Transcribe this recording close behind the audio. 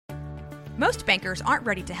Most bankers aren't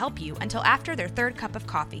ready to help you until after their third cup of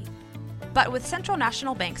coffee. But with Central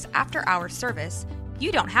National Bank's after-hours service,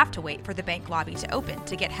 you don't have to wait for the bank lobby to open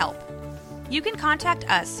to get help. You can contact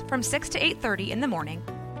us from 6 to 8:30 in the morning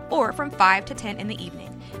or from 5 to 10 in the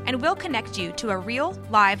evening, and we'll connect you to a real,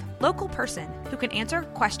 live, local person who can answer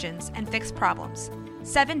questions and fix problems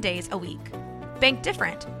 7 days a week. Bank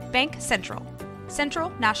different. Bank Central. Central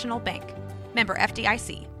National Bank. Member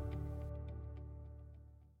FDIC.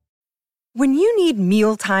 When you need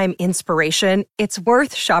mealtime inspiration, it's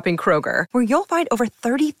worth shopping Kroger, where you'll find over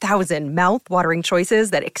 30,000 mouth-watering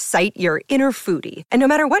choices that excite your inner foodie. And no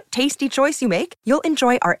matter what tasty choice you make, you'll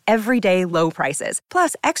enjoy our everyday low prices,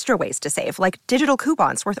 plus extra ways to save, like digital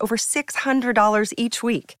coupons worth over $600 each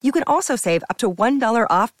week. You can also save up to $1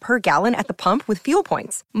 off per gallon at the pump with fuel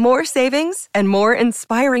points. More savings and more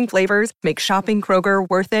inspiring flavors make shopping Kroger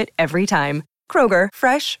worth it every time. Kroger,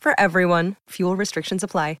 fresh for everyone. Fuel restrictions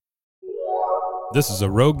apply. This is a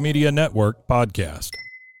Rogue Media Network podcast.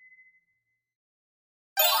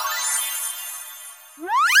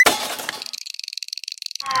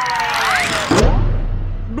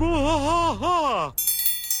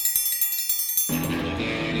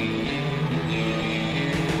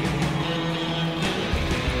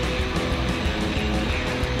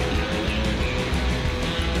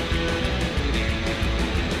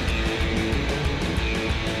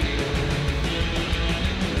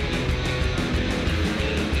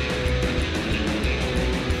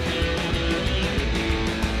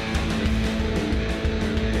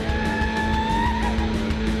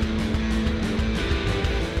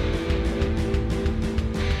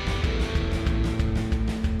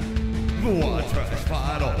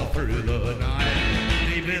 Through the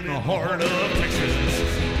night, deep in the heart of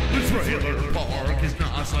Texas, the trailer park is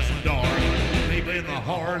nice and dark. Deep in the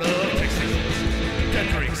heart of Texas, Dad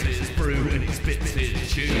drinks his brew and he spits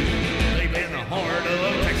his chew. Deep in the heart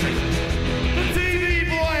of Texas, the TV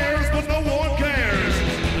blares but no one cares.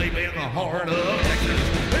 Deep in the heart of Texas,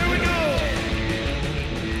 here we go.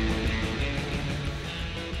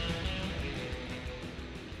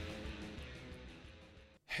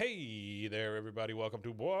 Hey there, everybody. Welcome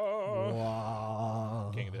to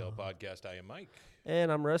King of the Hill podcast. I am Mike.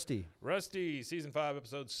 And I'm Rusty. Rusty, Season 5,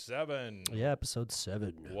 Episode 7. Yeah, Episode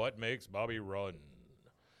 7. What makes Bobby run?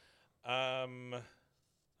 I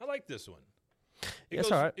like this one.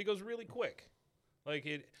 It's all right. It goes really quick.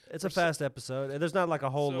 It's a fast episode. There's not like a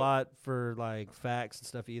whole lot for like facts and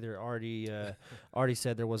stuff either. Artie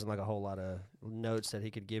said there wasn't like a whole lot of notes that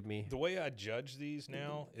he could give me. The way I judge these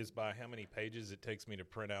now is by how many pages it takes me to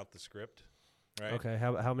print out the script. Right? Okay,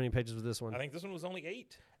 how many pages was this one? I think this one was only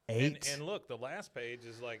 8. 8? And look, the last page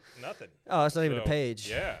is like nothing. Oh, it's not even a page.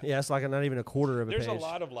 Yeah. Yeah, it's like not even a quarter of a page. There's a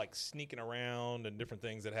lot of like sneaking around and different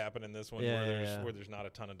things that happen in this one where there's not a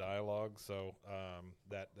ton of dialogue. So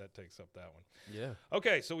that takes up that one. Yeah.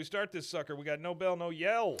 Okay, so we start this sucker. We got no bell, no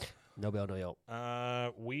yell. No bell, no yell.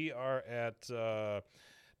 We are at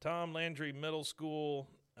Tom Landry Middle School.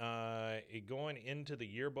 Going into the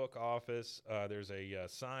yearbook office, there's a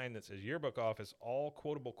sign that says yearbook office, all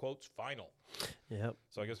quotable quotes final. Yep.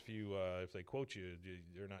 So I guess if they quote you,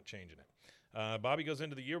 you're not changing it. Bobby goes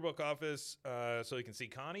into the yearbook office so he can see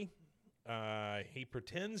Connie. He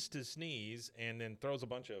pretends to sneeze and then throws a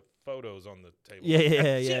bunch of photos on the table.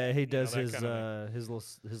 Yeah. He does his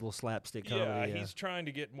little slapstick comedy. Yeah, he's trying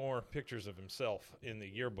to get more pictures of himself in the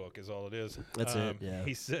yearbook is all it is. That's it, yeah.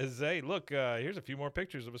 He says, hey, look, here's a few more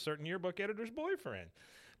pictures of a certain yearbook editor's boyfriend.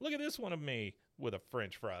 Look at this one of me with a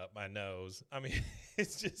French fry up my nose. I mean,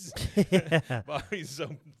 it's just Bobby's so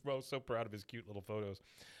proud of his cute little photos.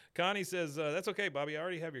 Connie says, that's okay, Bobby. I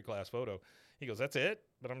already have your class photo. He goes, that's it?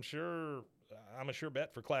 But I'm a sure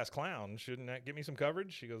bet for class clown. Shouldn't that get me some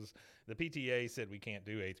coverage? She goes, the PTA said we can't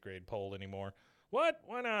do 8th grade poll anymore. What?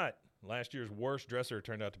 Why not? Last year's worst dresser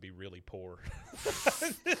turned out to be really poor.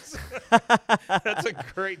 That's a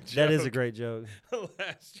great joke. That is a great joke.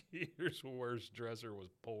 Last year's worst dresser was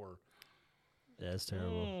poor. That's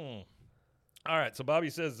terrible. All right, so Bobby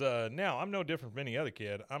says, now, I'm no different from any other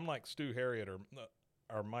kid. I'm like Stu Harriet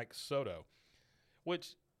or Mike Soto,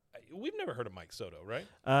 which we've never heard of Mike Soto, right?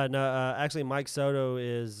 No, actually, Mike Soto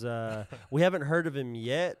is we haven't heard of him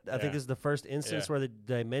yet. I think this is the first instance where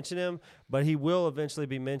they mention him, but he will eventually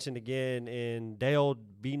be mentioned again in Day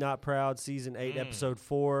Old Be Not Proud, Season 8, Episode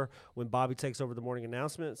 4, when Bobby takes over the morning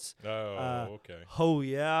announcements. Oh, okay. Oh,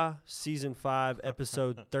 yeah, Season 5,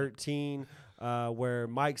 Episode 13, where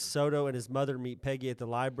Mike Soto and his mother meet Peggy at the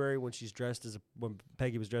library when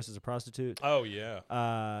Peggy was dressed as a prostitute. Oh,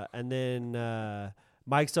 yeah. And then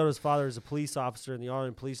Mike Soto's father is a police officer in the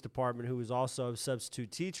Arlington Police Department who was also a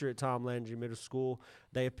substitute teacher at Tom Landry Middle School.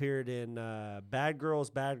 They appeared in Bad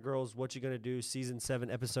Girls, What You Gonna Do, Season 7,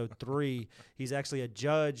 Episode 3. He's actually a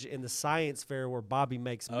judge in the science fair where Bobby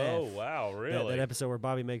makes meth. Oh, wow, really? That episode where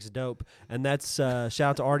Bobby makes dope. And that's shout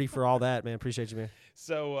out to Artie for all that, man. Appreciate you, man.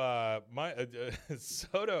 So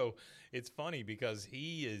Soto, it's funny because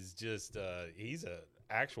he is just he's a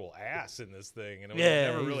actual ass in this thing, and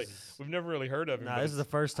we've never really heard of him. Nah, this is the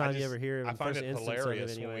first time you ever hear him. I find it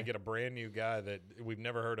hilarious anyway. when we get a brand new guy that we've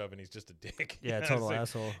never heard of, and he's just a dick. Yeah, total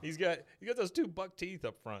asshole. He's got those 2 buck teeth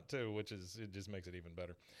up front too, it just makes it even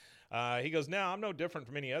better. He goes, now I'm no different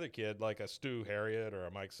from any other kid, like a Stu Harriet or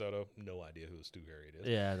a Mike Soto. No idea who a Stu Harriet is.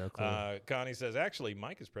 Yeah, no clue. Connie says, actually,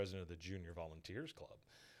 Mike is president of the Junior Volunteers Club.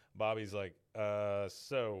 Bobby's like,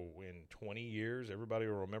 so in 20 years, everybody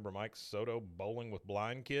will remember Mike Soto bowling with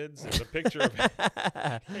blind kids. There's a picture of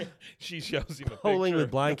him. She shows him a picture. Bowling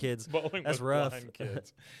with blind kids. Bowling That's with rough. blind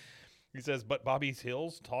kids. He says, but Bobby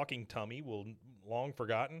Hill's talking tummy will long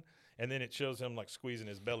forgotten. And then it shows him like squeezing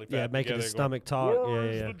his belly fat. Yeah, making his stomach talk.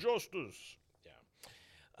 Where's Yeah. the justice? Yeah.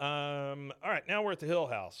 All right, now we're at the Hill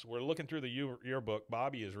House. We're looking through the yearbook.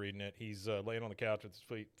 Bobby is reading it. He's laying on the couch with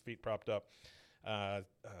his feet propped up.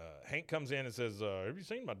 Hank comes in and says, have you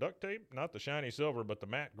seen my duct tape? Not the shiny silver, but the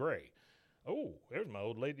matte gray. Oh, there's my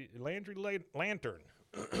old Landry lantern.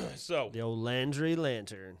 So The old Landry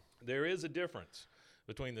lantern. there is a difference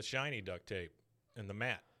between the shiny duct tape and the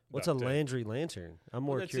matte. What's a duct tape. Landry lantern? I'm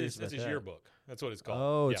more curious about That's his that. yearbook. That's what it's called.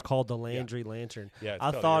 Oh, Yeah. it's called the Landry lantern. Yeah, it's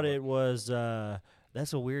I called thought yearbook. it was.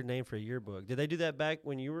 That's a weird name for a yearbook. Did they do that back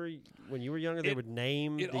when you were younger? They would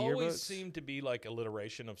name It the always yearbooks. seemed to be like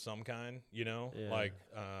alliteration of some kind, you know? Yeah. Like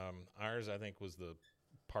ours, I think, was the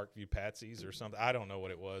Parkview Patsies or something. I don't know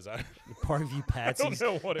what it was. I Parkview I don't Patsies.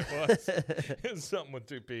 know what it was. It was something with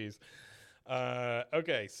 2 P's.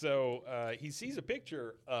 Okay, so he sees a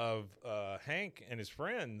picture of Hank and his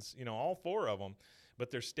friends, you know, all 4 of them, but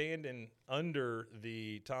they're standing under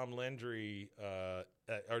the Tom Landry,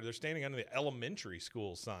 or they're standing under the elementary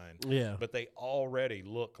school sign. Yeah. But they already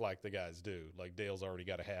look like the guys do. Like Dale's already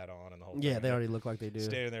got a hat on and the whole thing. Yeah, they already look like they do.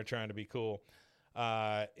 Standing there trying to be cool.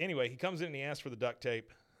 Anyway, he comes in and he asks for the duct tape.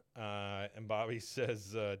 And Bobby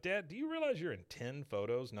says, Dad, do you realize you're in 10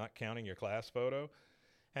 photos, not counting your class photo?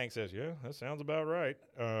 Hank says, yeah, that sounds about right.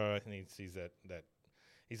 And he sees that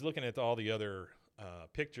he's looking at all the other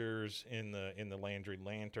pictures in the Landry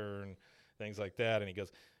lantern, things like that. And he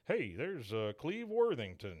goes, hey, there's Cleve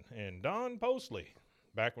Worthington and Don Postley,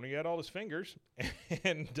 back when he had all his fingers,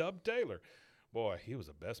 and Dub Taylor. Boy, he was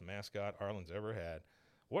the best mascot Arlen's ever had.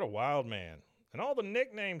 What a wild man. And all the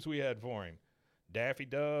nicknames we had for him. Daffy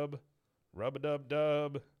Dub,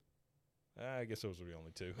 Rub-a-Dub-Dub. I guess those were the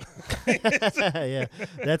only 2. Yeah,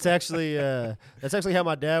 that's actually how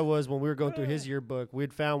my dad was when we were going through his yearbook.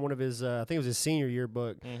 We'd found one of his, I think it was his senior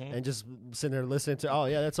yearbook, and just sitting there listening to, oh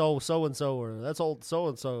yeah, that's old so and so, or that's old so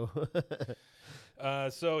and so.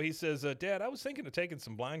 So he says, Dad, I was thinking of taking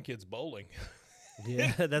some blind kids bowling.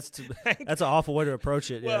 Yeah, that's an awful way to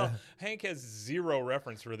approach it. Well, Yeah. Hank has 0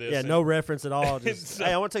 reference for this. Yeah, and, no reference at all. Just, so-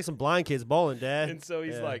 hey, I want to take some blind kids bowling, Dad. And so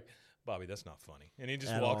he's Yeah. like, Bobby, that's not funny. And he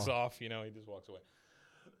just At walks all. off, you know, he just walks away.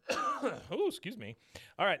 Oh, excuse me.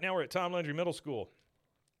 All right, now we're at Tom Landry Middle School.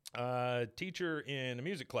 Teacher in the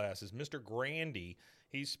music class is Mr. Grandy.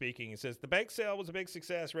 He's speaking. He says, the bake sale was a big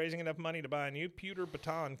success, raising enough money to buy a new pewter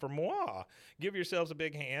baton for moi. Give yourselves a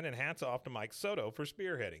big hand, and hats off to Mike Soto for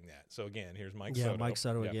spearheading that. So, again, here's Mike Soto. Yeah, Mike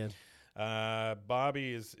Soto Yeah. again.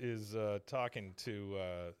 Bobby is talking to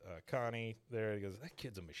Connie there. He goes, that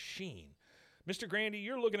kid's a machine. Mr. Grandy,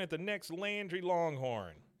 you're looking at the next Landry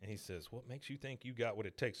Longhorn. And he says, what makes you think you got what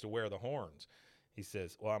it takes to wear the horns? He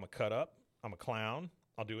says, well, I'm a cut up. I'm a clown.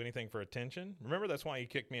 I'll do anything for attention. Remember, that's why you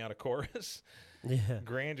kicked me out of chorus. Yeah.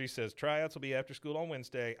 Grandy says, tryouts will be after school on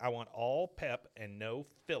Wednesday. I want all pep and no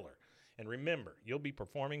filler. And remember, you'll be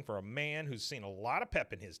performing for a man who's seen a lot of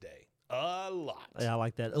pep in his day. A lot. Yeah, I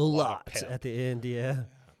like that. A lot lot of pep. at the end, yeah.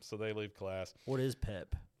 So they leave class. What is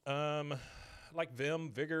pep? Like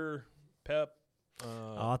vim, vigor, pep.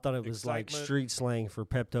 Oh, I thought it was like excitement. street slang for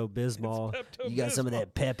Pepto-Bismol. It's You got some of Pepto-Bismol.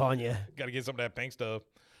 that pep on you. Got to get some of that pink stuff.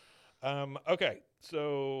 Okay,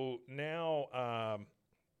 so now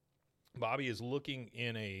Bobby is looking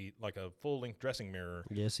in a full-length dressing mirror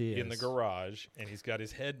Yes, he is. in the garage, and he's got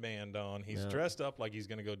his headband on. He's Yeah. dressed up like he's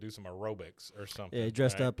going to go do some aerobics or something. Yeah, he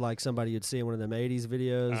dressed right? up like somebody you'd see in one of them 80s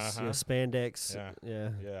videos. Uh-huh. Spandex. Yeah.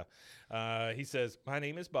 Yeah. Yeah. He says, my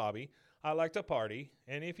name is Bobby. I like to party,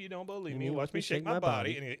 and if you don't believe And me, you watch me shake my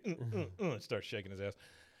body. body. And he starts shaking his ass.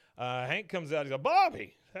 Hank comes out. He's like,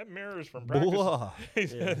 Bobby, that mirror's from practice. He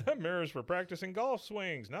said, that mirror's for practicing golf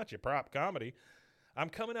swings, not your prop comedy. I'm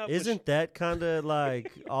coming up. Isn't that kind of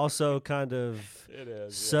like also kind of it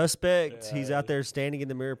is, suspect? Yeah, He's out there standing in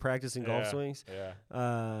the mirror practicing golf swings.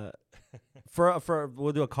 Yeah. For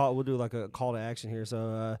we'll do a call. We'll do like a call to action here.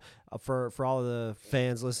 So for all of the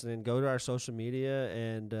fans listening, go to our social media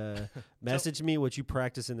and message me what you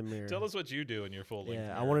practice in the mirror. Tell us what you do in your full length.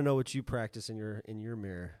 Yeah, I want to know what you practice in your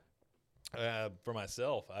mirror. For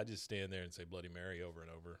myself, I just stand there and say Bloody Mary over and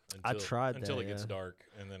over until it gets dark,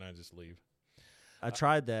 and then I just leave. I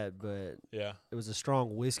tried that, but yeah, it was a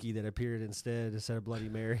strong whiskey that appeared instead of Bloody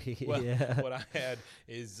Mary. Well, yeah. What I had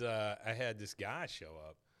is I had this guy show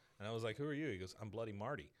up, and I was like, "Who are you?" He goes, "I'm Bloody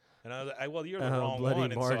Marty." And I was like, "Well, you're the wrong Bloody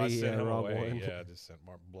one." Marty, and so I sent him wrong away. one. Yeah, I just sent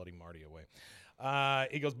Bloody Marty away.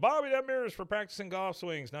 He goes, "Bobby, that mirror is for practicing golf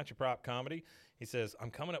swings, not your prop comedy." He says,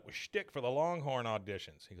 "I'm coming up with shtick for the Longhorn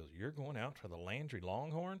auditions." He goes, "You're going out for the Landry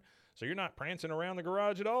Longhorn? So you're not prancing around the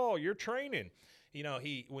garage at all. You're training." You know,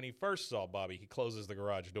 when he first saw Bobby, he closes the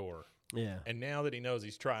garage door. Yeah. And now that he knows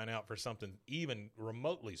he's trying out for something even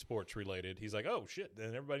remotely sports related, he's like, "Oh shit!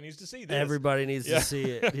 Then everybody needs to see this." Everybody needs to see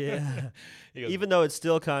it. Yeah. Goes, even though it's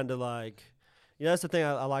still kind of like, that's the thing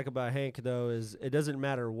I like about Hank though is it doesn't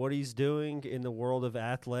matter what he's doing in the world of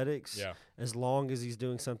athletics. Yeah. As long as he's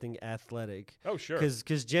doing something athletic. Oh sure.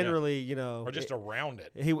 Because generally, or just around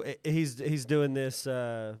it. He's doing this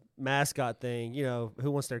mascot thing. Who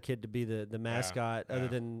wants their kid to be the mascot other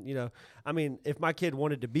than I mean, if my kid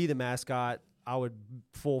wanted to be the mascot, I would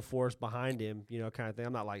full force behind him, kind of thing.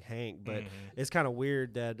 I'm not like Hank, but it's kind of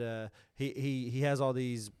weird that he has all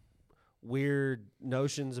these weird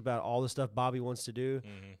notions about all the stuff Bobby wants to do,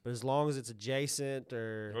 but as long as it's adjacent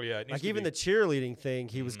or like even the cheerleading thing,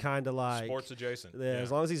 he was kind of like sports adjacent. Yeah,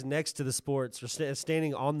 as long as he's next to the sports or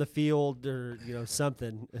standing on the field or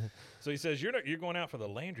something. So he says you're going out for the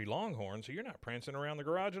Landry Longhorn, so you're not prancing around the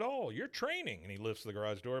garage at all. You're training, and he lifts the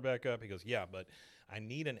garage door back up. He goes, "Yeah, but I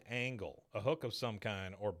need an angle, a hook of some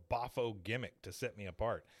kind, or boffo gimmick to set me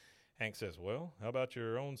apart." Hank says, "Well, how about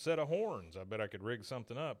your own set of horns? I bet I could rig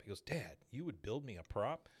something up." He goes, "Dad, you would build me a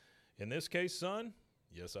prop? In this case, son,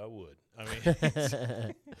 yes, I would."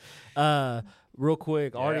 I mean, real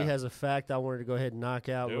quick, Artie has a fact I wanted to go ahead and knock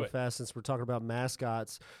out real fast since we're talking about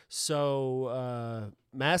mascots. So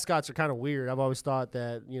mascots are kind of weird. I've always thought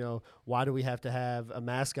that, why do we have to have a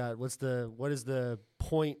mascot? What is the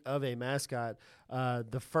point of a mascot?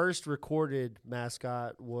 The first recorded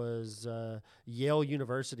mascot was Yale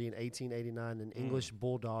University in 1889, an English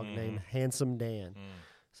bulldog named Handsome Dan.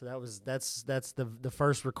 So that's the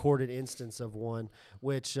first recorded instance of one,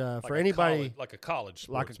 which for anybody like a college,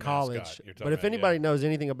 But if anybody knows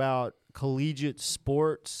anything about collegiate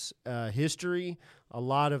sports history, a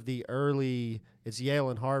lot of the early it's Yale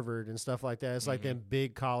and Harvard and stuff like that. It's like them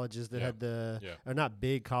big colleges that had or not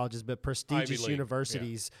big colleges, but prestigious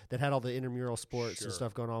universities that had all the intramural sports and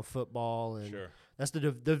stuff going on, football and. That's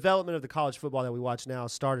the development of the college football that we watch now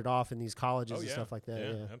started off in these colleges and stuff like that.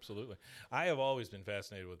 Yeah, absolutely. I have always been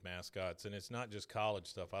fascinated with mascots, and it's not just college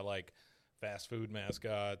stuff. I like fast food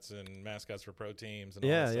mascots and mascots for pro teams and all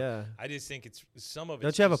that stuff. Yeah. I just think it's some of it.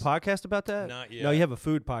 Don't you have a podcast about that? Not yet. No, you have a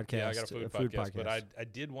food podcast. Yeah, I got a food podcast. But I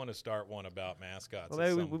did want to start one about mascots.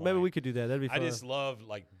 Well, maybe we could do that. That'd be fun. I just love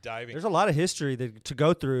diving. There's a lot of history to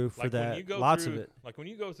go through for that. Lots of it. Like when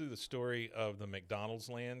you go through the story of the McDonald's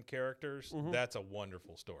Land characters, that's a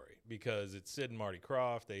wonderful story because it's Sid and Marty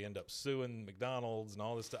Krofft. They end up suing McDonald's and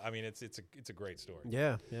all this stuff. I mean, it's a great story.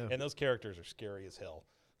 Yeah, yeah. And those characters are scary as hell.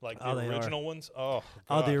 Like the original ones. Oh,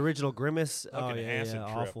 the original Grimace. Acid trip,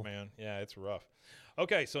 awful. Man. Yeah, it's rough.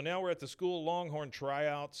 Okay, so now we're at the school Longhorn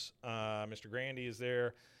tryouts. Mr. Grandy is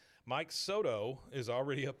there. Mike Soto is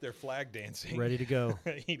already up there flag dancing. Ready to go.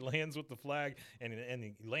 He lands with the flag, and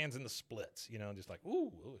he lands in the splits, just like,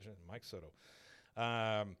 ooh, Mike Soto.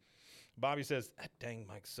 Bobby says, dang,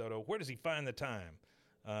 Mike Soto, where does he find the time?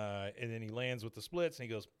 And then he lands with the splits, and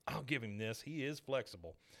he goes, I'll give him this. He is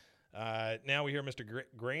flexible. Now we hear Mr.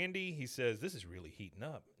 Grandy. He says, this is really heating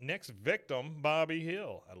up. Next victim, Bobby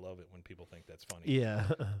Hill. I love it when people think that's funny. Yeah.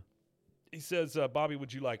 He says, Bobby,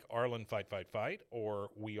 would you like Arlen Fight, Fight, Fight or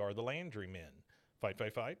We Are the Landry Men? Fight,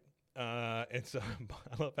 Fight, Fight. And so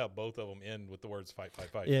I love how both of them end with the words Fight, Fight,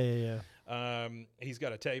 Fight. Yeah. He's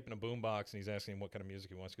got a tape and a boombox, and he's asking him what kind of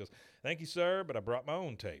music he wants. He goes, thank you, sir, but I brought my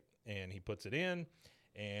own tape. And he puts it in.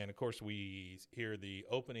 And, of course, we hear the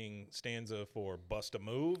opening stanza for Bust a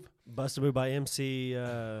Move. Bust a Move by MC.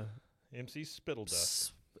 MC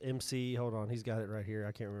Spittledust. MC, hold on. He's got it right here.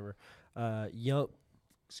 I can't remember.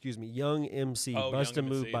 Young MC. Oh, Bust Young a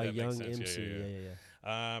Move MC, by that Young makes sense. MC.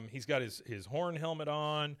 He's got his horn helmet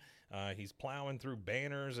on. He's plowing through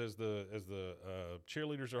banners as the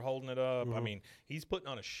cheerleaders are holding it up. I mean, he's putting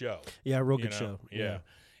on a show. Yeah, real good show. Yeah.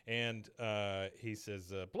 And he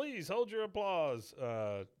says, please hold your applause.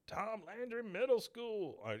 Tom Landry Middle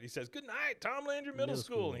School. He says, good night, Tom Landry Middle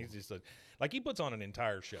School. And he's just like he puts on an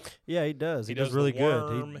entire show. Yeah, he does. He does really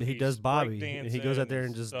good. He does Bobby. He goes out there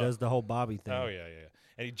and just does the whole Bobby thing. Oh, yeah.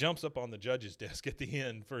 And he jumps up on the judge's desk at the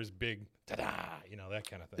end for his big ta-da, that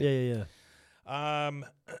kind of thing.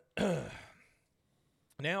 Yeah.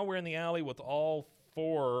 Now we're in the alley with all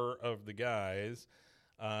 4 of the guys.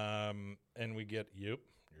 And we get, yep.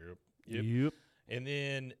 And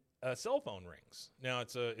then a cell phone rings. Now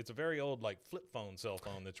it's a very old like flip phone cell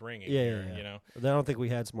phone that's ringing. Yeah. I don't think we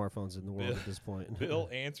had smartphones in the world at this point. Bill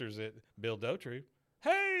answers it. Bill Dauterive.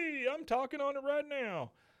 Hey, I'm talking on it right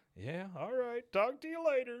now. Yeah, all right. Talk to you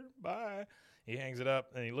later. Bye. He hangs it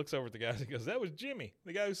up and he looks over at the guys and goes, that was Jimmy,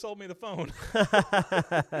 the guy who sold me the phone.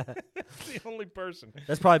 The only person.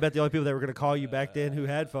 That's probably about the only people that were going to call you back then who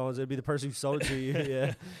had phones. It'd be the person who sold it to you.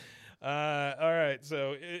 Yeah. All right,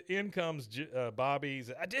 so in comes Bobby. He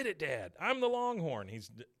says, I did it, Dad. I'm the Longhorn.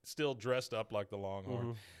 He's still dressed up like the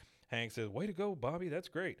Longhorn. Hank says, way to go, Bobby. That's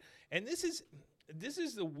great. And this is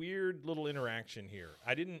the weird little interaction here.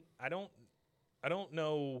 I don't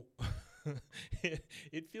know.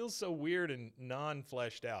 It feels so weird and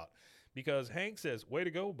non-fleshed out because Hank says, way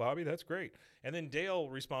to go, Bobby. That's great. And then Dale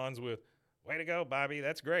responds with, way to go, Bobby.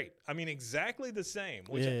 That's great. I mean, exactly the same.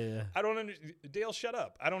 Which I don't understand. Dale, shut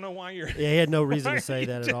up. I don't know why you're. Yeah, he had no reason to say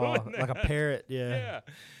that at all. Like a parrot. Yeah.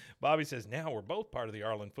 Bobby says, now we're both part of the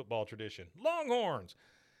Arlen football tradition. Longhorns.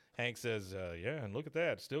 Hank says, yeah, and look at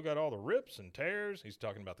that. Still got all the rips and tears. He's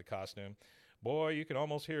talking about the costume. Boy, you can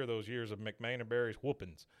almost hear those years of McManerberry's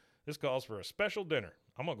whoopings. This calls for a special dinner.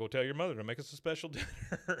 I'm going to go tell your mother to make us a special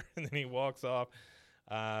dinner. And then he walks off.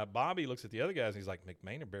 Bobby looks at the other guys, and he's like,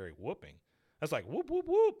 McManerberry whooping? That's like whoop, whoop,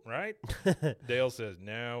 whoop, right? Dale says,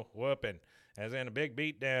 no, whooping, as in a big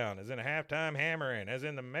beat down, as in a halftime hammering, as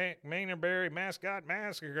in the McManerberry mascot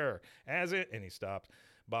massacre, as it, and he stops.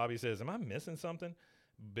 Bobby says, am I missing something?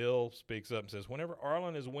 Bill speaks up and says, whenever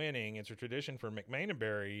Arlen is winning, it's a tradition for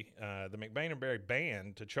McManerberry, the McManerberry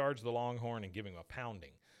band, to charge the Longhorn and give him a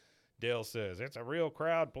pounding. Dale says, it's a real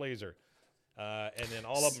crowd pleaser. And then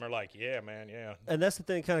all of them are like, yeah, man, yeah. And that's the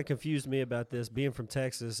thing that kind of confused me about this, being from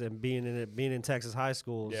Texas and being in Texas high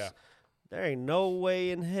schools. Yeah. There ain't no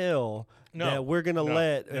way in hell that we're going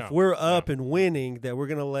to if we're up and winning, that we're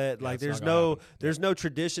going to let, like, there's no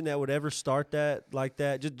tradition that would ever start that like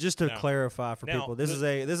that. Just to clarify for people, this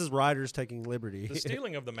is riders taking liberty. The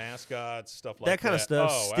stealing of the mascots, stuff like that. That kind of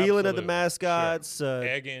stuff. Oh, stealing of the mascots. Sure.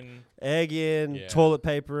 Egging, toilet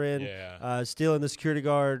papering, stealing the security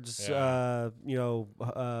guards,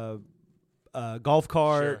 golf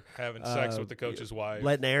cart, sure. Having sex with the coach's wife,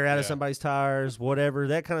 letting air out of somebody's tires, whatever,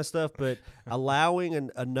 that kind of stuff. But allowing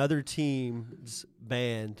another team's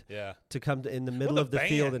band to come in the middle of the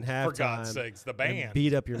field in halftime, for God's sakes, the band, and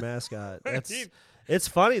beat up your mascot. It's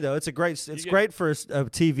funny though. It's great for a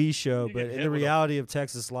TV show, but in the reality of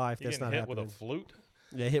Texas life, that's not happening. Hit with a flute.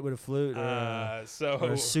 Yeah, hit with a flute or a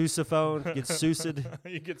sousaphone. Get soused.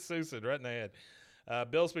 You get soused right in the head.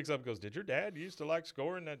 Bill speaks up and goes, did your dad used to like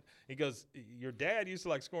scoring that? He goes, your dad used to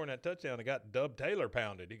like scoring that touchdown and got Dub Taylor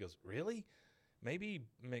pounded. He goes, really? Maybe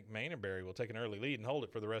McManerberry will take an early lead and hold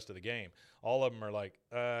it for the rest of the game. All of them are like,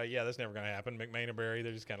 yeah, that's never going to happen. McManerberry,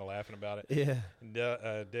 they're just kind of laughing about it.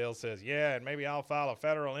 Yeah. Dale says, yeah, and maybe I'll file a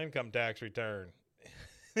federal income tax return.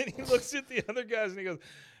 Then he looks at the other guys and he goes,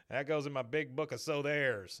 that goes in my big book of so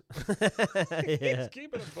there's. He's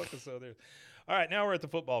keeping a book of so there's. All right, now we're at the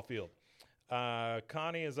football field.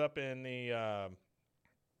 Connie is up in the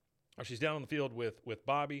she's down on the field with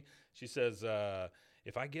Bobby. She says,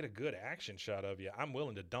 if I get a good action shot of you, I'm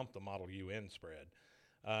willing to dump the Model UN spread.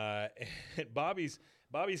 And Bobby's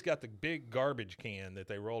got the big garbage can that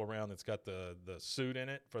they roll around that's got the suit in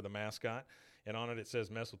it for the mascot. And on it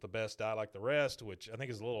says, mess with the best, die like the rest, which I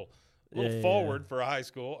think is a little forward for a high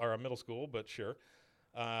school or a middle school, but sure.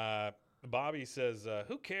 Bobby says,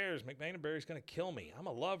 who cares? McManerberry's going to kill me. I'm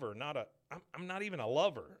a lover, I'm not even a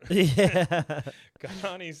lover. Yeah.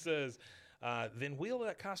 Connie says, then wheel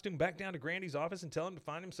that costume back down to Grandy's office and tell him to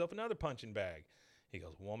find himself another punching bag. He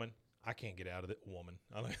goes, woman, I can't get out of it. Woman,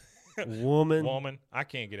 I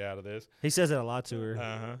can't get out of this. He says it a lot to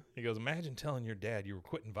her. He goes, imagine telling your dad you were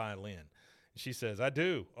quitting violin. She says, I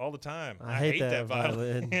do all the time. I hate that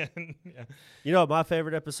violin. Yeah. You know what my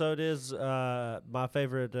favorite episode is? My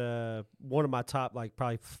favorite, one of my top, like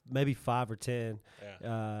probably maybe 5 or 10.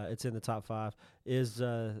 Yeah. It's in the top 5. Is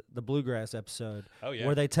the bluegrass episode. Oh, yeah.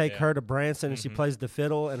 Where they take Yeah. her to Branson and she plays the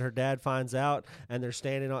fiddle, and her dad finds out, and they're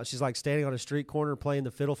standing on. She's like standing on a street corner playing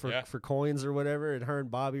the fiddle for coins or whatever, and her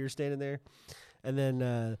and Bobby are standing there, and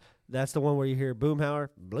then. That's the one where you hear Boomhauer,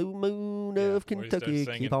 Blue Moon of Kentucky,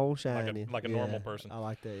 keep on shining. Like a normal person. I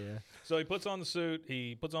like that, yeah. So he puts on the suit,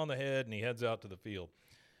 he puts on the head, and he heads out to the field.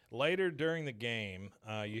 Later during the game,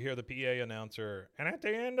 you hear the PA announcer, and at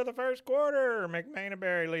the end of the first quarter,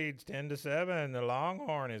 McMainaberry leads 10-7. The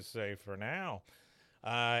Longhorn is safe for now.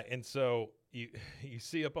 And so you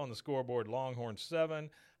see up on the scoreboard, Longhorn 7,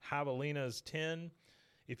 Javelina's 10.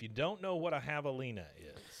 If you don't know what a javelina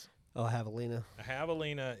is. Oh, javelina. A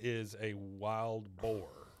javelina is a wild boar.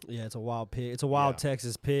 Yeah, it's a wild pig. It's a wild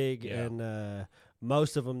Texas pig, and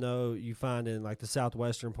most of them, though, you find in like the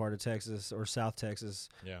southwestern part of Texas or South Texas.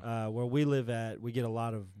 Yeah. Where we live at, we get a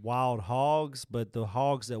lot of wild hogs, but the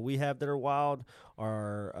hogs that we have that are wild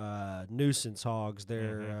are nuisance hogs.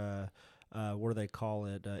 They're what do they call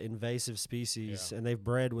it? Invasive species, and they've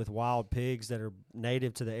bred with wild pigs that are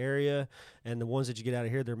native to the area. And the ones that you get out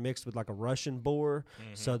of here, they're mixed with like a Russian boar.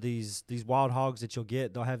 So these wild hogs that you'll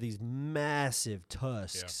get, they'll have these massive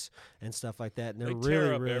tusks and stuff like that. And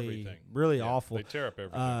they're really awful. They tear up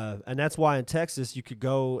everything. And that's why in Texas you could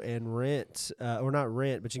go and rent, or not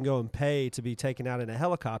rent, but you can go and pay to be taken out in a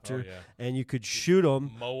helicopter, and you could shoot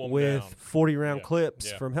them with 40-round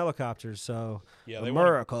clips from helicopters. So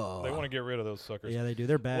America. They want to get rid of those suckers. Yeah, they do.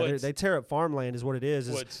 They're bad. They tear up farmland is what it is.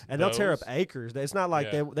 And they'll tear up acres. It's not like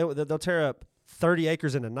they'll tear up 30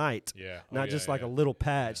 acres in a night. Yeah. Not just like a little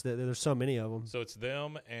patch. There's so many of them. So it's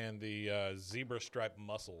them and the zebra striped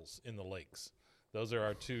mussels in the lakes. Those are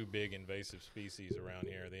our 2 big invasive species around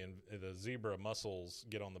here. The zebra mussels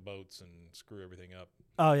get on the boats and screw everything up.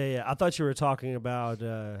 Oh, yeah. I thought you were talking about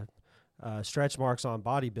stretch marks on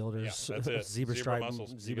bodybuilders. Yeah, that's it. Zebra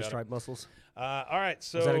stripe mussels. All right,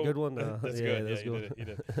 so is that a good one? That's good. That's good. You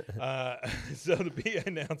did. So the PA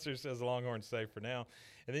announcer says Longhorn's safe for now,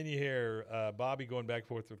 and then you hear Bobby going back and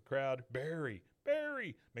forth with the crowd. Barry,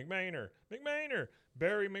 McMainer,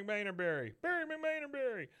 Barry, McMainer, Barry.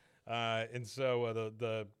 And so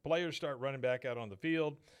the players start running back out on the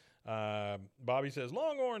field. Bobby says,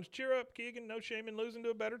 Longhorns, cheer up, Keegan. No shame in losing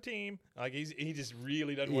to a better team. Like he just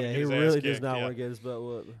really doesn't want to get his ass kicked. Yeah, he really does not want to get his butt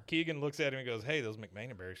whooped. Keegan looks at him and goes, hey, those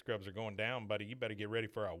McMainaberry scrubs are going down, buddy. You better get ready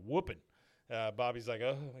for a whooping. Bobby's like,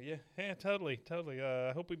 oh, yeah, totally.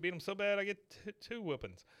 I hope we beat them so bad I get 2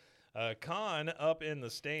 whoopings. Con up in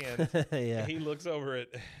the stand, he looks over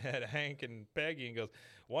at Hank and Peggy and goes,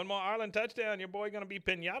 one more Ireland touchdown, your boy going to be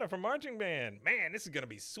Pinata from marching band. Man, this is going to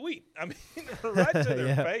be sweet. I mean, right to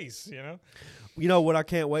their face, you know. You know what I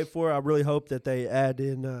can't wait for? I really hope that they add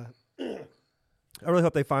in I really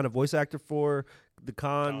hope they find a voice actor for the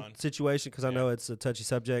Con situation, because I know it's a touchy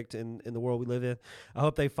subject in the world we live in. I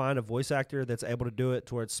hope they find a voice actor that's able to do it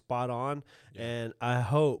to where it's spot on, and I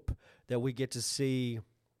hope that we get to see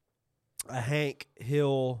a Hank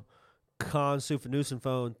Hill Con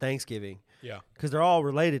Sufanusenphone Thanksgiving. Yeah, because they're all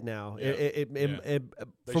related now. Yeah.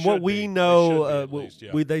 From what we know,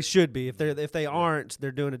 they should be. If they aren't,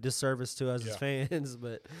 they're doing a disservice to us as fans.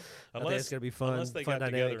 But I think it's gonna be fun. Unless they got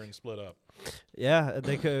together and split up. Yeah,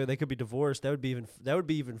 they could be divorced. That would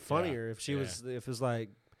be even funnier if she was. If it was like,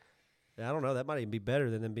 I don't know. That might even be better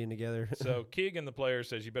than them being together. So Keegan, the player,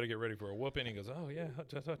 says you better get ready for a whooping. He goes, oh yeah,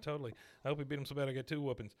 totally. I hope we beat him so bad I get 2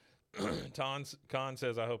 whoopings. Con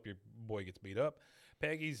says, I hope your boy gets beat up.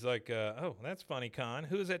 Peggy's like, oh, that's funny, Con.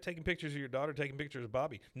 Who is that taking pictures of your daughter taking pictures of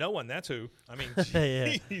Bobby? No one, that's who. I mean,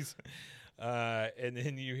 jeez. And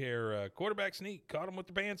then you hear quarterback sneak, caught him with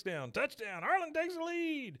the pants down. Touchdown, Ireland takes the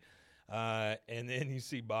lead. And then you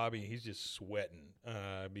see Bobby, he's just sweating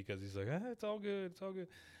because he's like, it's all good, it's all good.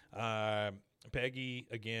 Peggy,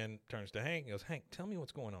 again, turns to Hank and goes, Hank, tell me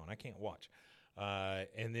what's going on. I can't watch.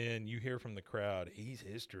 And then you hear from the crowd, he's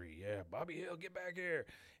history. Yeah, Bobby Hill, get back here.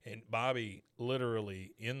 And Bobby,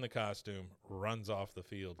 literally in the costume, runs off the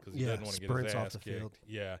field because he doesn't want to get his ass kicked. Field.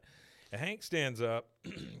 Yeah. And Hank stands up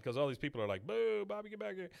because all these people are like, boo, Bobby, get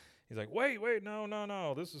back here. He's like, wait,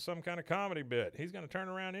 no. This is some kind of comedy bit. He's going to turn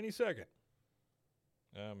around any second.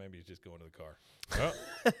 Maybe he's just going to the car. Oh,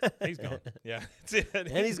 he's gone. Yeah, that's it. And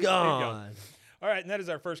he's gone. All right, and that is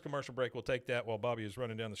our first commercial break. We'll take that while Bobby is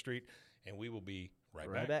running down the street, and we will be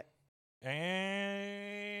right back.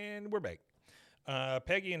 And we're back.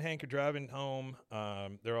 Peggy and Hank are driving home.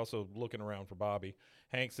 They're also looking around for Bobby.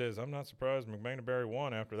 Hank says, I'm not surprised McMainaberry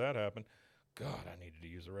won after that happened. God, I needed to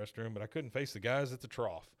use the restroom, but I couldn't face the guys at the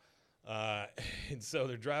trough. And so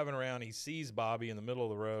they're driving around. He sees Bobby in the middle of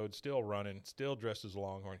the road, still running, still dressed as a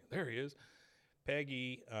Longhorn. There he is.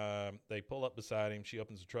 Peggy, they pull up beside him. She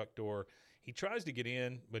opens the truck door. He tries to get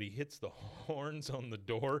in, but he hits the horns on the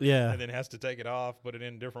door and then has to take it off, put it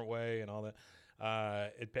in a different way and all that.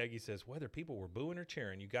 And Peggy says, whether people were booing or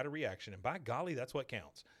cheering, you got a reaction. And by golly, that's what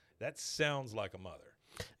counts. That sounds like a mother.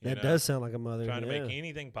 That does sound like a mother. Trying to make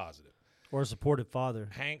anything positive. Or a supportive father.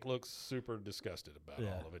 Hank looks super disgusted about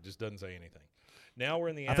all of it. Just doesn't say anything. Now we're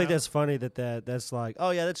in the I think that's funny that's like,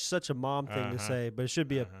 oh, yeah, that's such a mom thing to say, but it should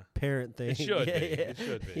be a parent thing. It should be. It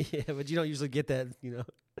should be. Yeah, but you don't usually get that, you know.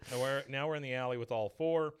 Now we're in the alley with all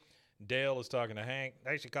four. Dale is talking to Hank.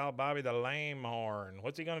 They should call Bobby the lame horn.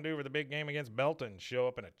 What's he going to do for the big game against Belton? Show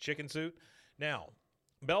up in a chicken suit? Now,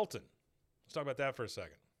 Belton. Let's talk about that for a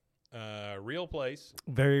second. Real place.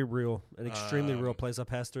 Very real. An extremely real place. I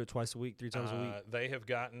pass through it twice a week, 3 times a week. They have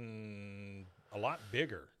gotten a lot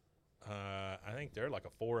bigger. I think they're like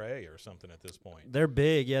a 4A or something at this point. They're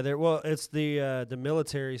big, yeah. It's the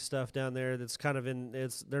military stuff down there that's kind of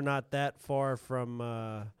they're not that far from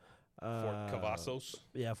Fort Cavazos.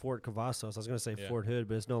 Yeah, Fort Cavazos. I was going to say Fort Hood,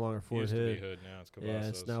 but it's no longer Fort Hood. Used to be Hood, now it's Cavazos. Yeah,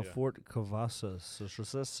 it's now Fort Cavazos.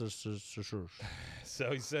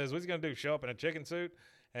 So he says, what's he going to do, show up in a chicken suit?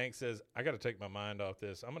 Hank says, I got to take my mind off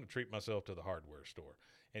this. I'm going to treat myself to the hardware store.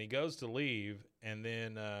 And he goes to leave, and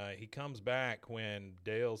then he comes back when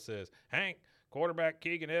Dale says, Hank, quarterback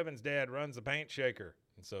Keegan Evans' dad runs the paint shaker.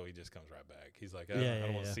 And so he just comes right back. He's like, I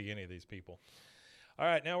don't want to see any of these people. All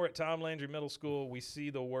right, now we're at Tom Landry Middle School. We see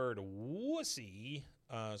the word wussy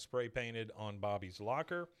spray painted on Bobby's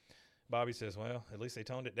locker. Bobby says, well, at least they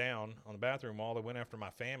toned it down on the bathroom wall. They went after my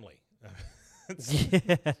family. It's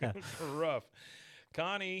rough.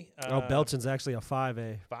 Connie. Belton's actually a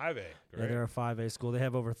 5A. 5A, great. Yeah, they're a 5A school. They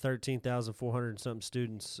have over 13,400 and something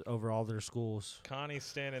students over all their schools. Connie's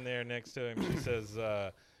standing there next to him. She says,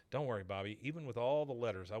 don't worry, Bobby. Even with all the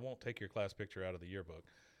letters, I won't take your class picture out of the yearbook.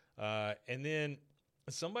 And then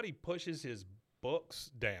somebody pushes his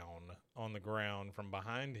books down on the ground from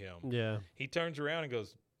behind him. Yeah. He turns around and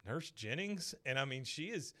goes, Nurse Jennings? And, I mean,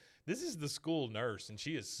 this is the school nurse, and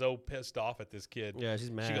she is so pissed off at this kid. Yeah, she's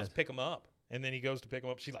mad. She goes, pick him up. And then he goes to pick him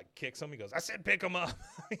up. She, kicks him. He goes, I said pick him up.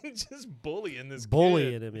 Just bullying this kid.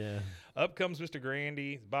 Bullying him, yeah. Up comes Mr.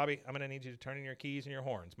 Grandy. Bobby, I'm going to need you to turn in your keys and your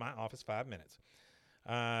horns. My office, 5 minutes.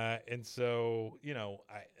 And so,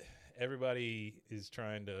 everybody is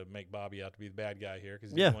trying to make Bobby out to be the bad guy here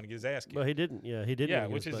because he didn't want to get his ass kicked. Well, he didn't. Yeah, he didn't. Yeah,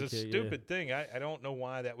 which is a stupid thing. I don't know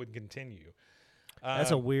why that would continue.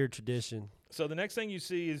 That's a weird tradition. So the next thing you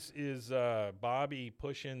see is Bobby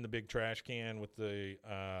pushing the big trash can with the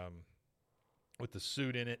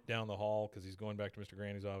suit in it down the hall because he's going back to Mr.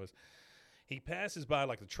 Grandy's office. He passes by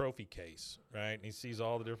the trophy case, right? And he sees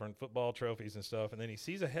all the different football trophies and stuff. And then he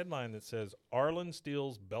sees a headline that says, Arlen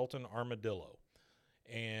steals Belton Armadillo.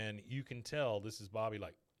 And you can tell this is Bobby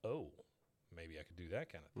oh, maybe I could do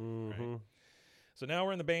that kind of thing, right? So now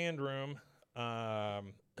we're in the band room.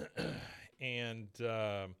 And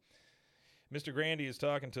Mr. Grandy is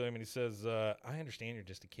talking to him, and he says, I understand you're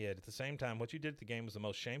just a kid. At the same time, what you did at the game was the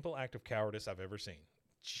most shameful act of cowardice I've ever seen.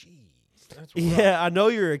 Jeez. That's rough. Yeah, I know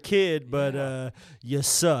you're a kid, but you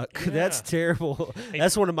suck. Yeah. That's terrible.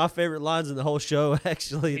 That's one of my favorite lines in the whole show,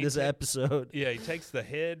 actually, in this episode. Yeah, he takes the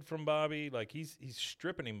head from Bobby. He's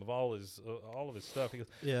stripping him of all of his stuff. He goes,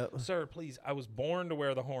 yeah, sir, please, I was born to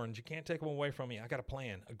wear the horns. You can't take them away from me. I got a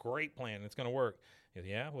plan, a great plan. It's going to work. He goes,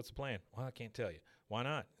 yeah, what's the plan? Well, I can't tell you. Why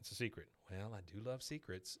not? It's a secret. Well, I do love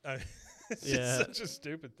secrets. It's just such a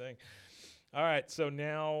stupid thing. All right, so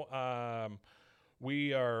now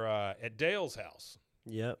we are at Dale's house.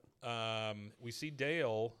 Yep. We see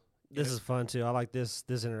Dale. This is fun, too. I like this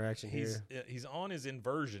interaction here. He's on his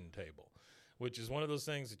inversion table, which is one of those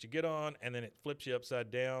things that you get on, and then it flips you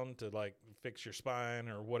upside down to, fix your spine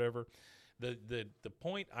or whatever. The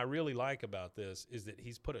point I really like about this is that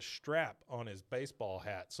he's put a strap on his baseball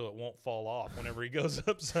hat so it won't fall off whenever he goes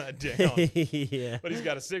upside down. Yeah. But he's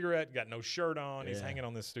got a cigarette, got no shirt on. He's hanging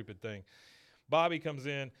on this stupid thing. Bobby comes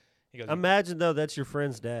in. He goes, imagine, though, that's your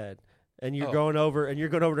friend's dad. And you're going over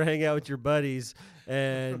to hang out with your buddies,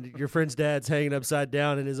 and your friend's dad's hanging upside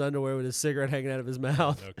down in his underwear with his cigarette hanging out of his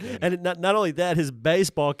mouth. Okay. And not only that, his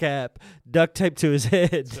baseball cap duct taped to his head.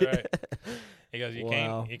 That's right. He goes, you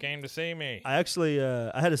Wow. came to see me. I actually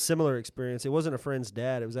I had a similar experience. It wasn't a friend's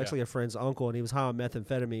dad. It was actually a friend's uncle, and he was high on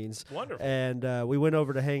methamphetamines. Wonderful. And we went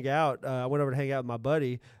over to hang out. I went over to hang out with my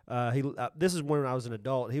buddy. This is when I was an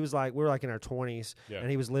adult. He was like, we were like in our 20s, and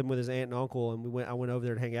he was living with his aunt and uncle. And I went over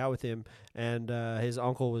there to hang out with him. And his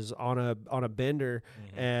uncle was on a bender,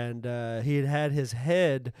 and he had his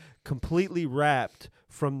head completely wrapped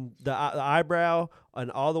from the eyebrow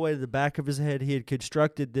and all the way to the back of his head. He had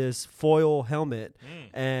constructed this foil helmet,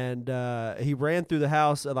 and he ran through the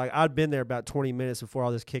house. Like, I'd been there about 20 minutes before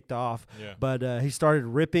all this kicked off. Yeah. But he started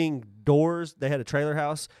ripping doors. They had a trailer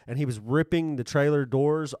house, and he was ripping the trailer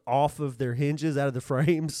doors off of their hinges out of the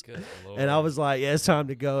frames. Good Lord. And I was like, yeah, it's time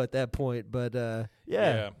to go at that point. But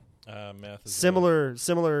yeah. Meth is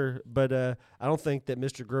Similar, but I don't think that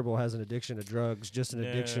Mr. Gribble has an addiction to drugs, just an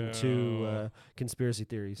addiction to No. conspiracy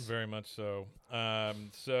theories. very much so.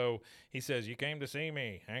 So he says, you came to see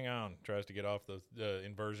me. Hang on. Tries to get off the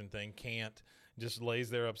inversion thing. Can't. Just lays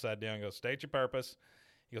there upside down. Goes, state your purpose.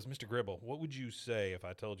 He goes, Mr. Gribble, what would you say if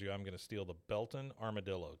I told you I'm going to steal the Belton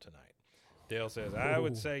Armadillo tonight? Dale says, I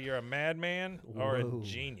would say you're a madman or a Whoa.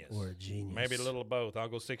 genius. Or a genius. Maybe a little of both. I'll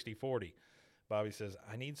go 60-40. Bobby says,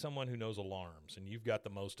 I need someone who knows alarms, and you've got the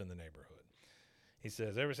most in the neighborhood. He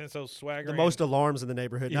says, ever since those swaggering... The most alarms in the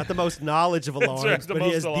neighborhood, not the most knowledge of alarms, right, the but he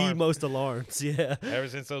most has the alarms. most alarms. Yeah. Ever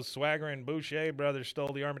since those swaggering Boucher brothers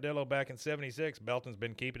stole the Armadillo back in 76, Belton's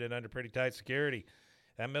been keeping it under pretty tight security.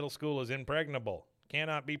 That middle school is impregnable.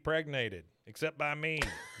 Cannot be pregnated, except by me.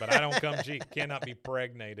 But I don't come cheap. Cannot be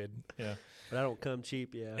pregnated. Yeah. But I don't come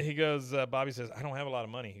cheap, yeah. He goes, Bobby says, I don't have a lot of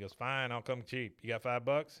money. He goes, fine, I'll come cheap. You got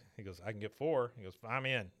 $5? He goes, I can get 4. He goes, I'm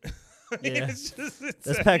in. Yeah. It's That's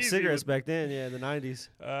that packed easy cigarettes with- back then, yeah, in the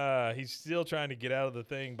 90s. He's still trying to get out of the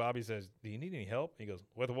thing. Bobby says, do you need any help? He goes,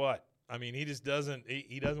 with what? I mean, he just doesn't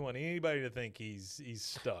he doesn't want anybody to think he's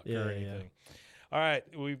stuck Yeah, or yeah. anything. All right,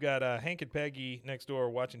 we've got Hank and Peggy next door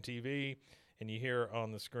watching TV, and you hear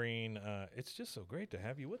on the screen, it's just so great to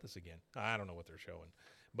have you with us again. I don't know what they're showing.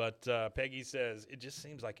 But Peggy says, it just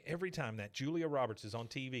seems like every time that Julia Roberts is on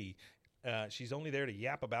TV, she's only there to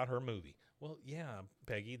yap about her movie. Well, yeah,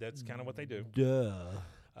 Peggy, that's kind of what they do. Duh.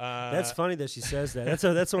 That's funny that she says that.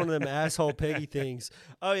 That's one of them asshole Peggy things.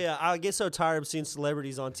 Oh yeah, I get so tired of seeing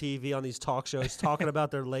celebrities on TV on these talk shows talking about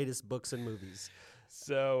their latest books and movies.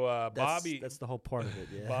 So Bobby, That's the whole part of it.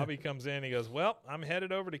 Yeah. Bobby comes in. He goes, well, I'm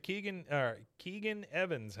headed over to Keegan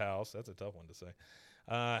Evans' house. That's a tough one to say.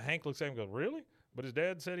 Hank looks at him and goes, really? But his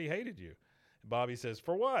dad said he hated you. Bobby says,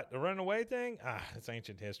 for what? The runaway thing? It's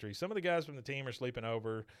ancient history. Some of the guys from the team are sleeping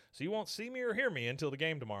over, so you won't see me or hear me until the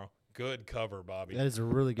game tomorrow. Good cover, Bobby. That is a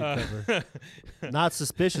really good cover. Not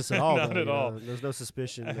suspicious at all. Not though, at you all. know. There's no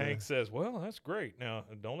suspicion. Hank says, well, that's great. Now,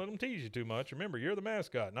 don't let them tease you too much. Remember, you're the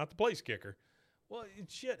mascot, not the place kicker. Well,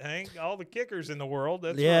 shit, Hank. All the kickers in the world.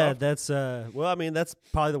 That's rough. that's well, I mean, that's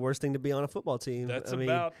probably the worst thing to be on a football team. That's I mean,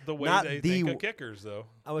 about the way not they the- think of kickers, though.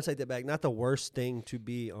 I would take that back. Not the worst thing to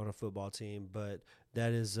be on a football team, but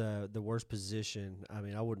that is the worst position. I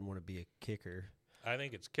mean, I wouldn't want to be a kicker I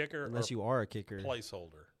think it's kicker unless or you are a kicker.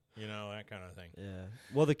 placeholder. You know, that kind of thing. Yeah.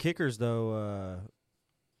 Well, the kickers though,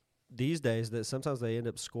 these days, that sometimes they end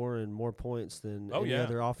up scoring more points than any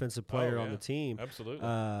other offensive player on yeah. the team. Absolutely.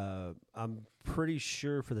 I'm pretty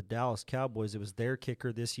sure for the Dallas Cowboys, it was their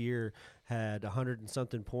kicker this year had 100 and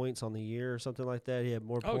something points on the year or something like that. He had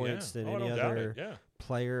more points than I any don't doubt other it. Yeah.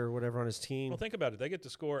 player or whatever on his team. Well, think about it. They get to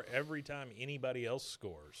score every time anybody else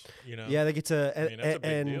scores. You know. Yeah, they get to I mean, that's a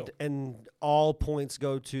big deal. and all points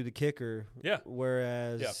go to the kicker. Yeah.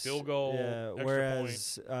 Whereas field goal, Yeah, extra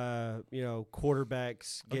whereas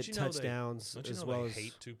quarterbacks Don't get you know touchdowns Don't you as know well they as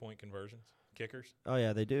hate 2-point conversions? Kickers. Oh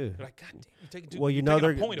yeah, they do. They're like, God damn, you're taking two. Well, you you're know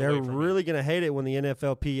taking a point they're away from me." really going to hate it when the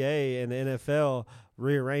NFLPA and the NFL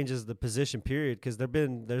rearranges the position period because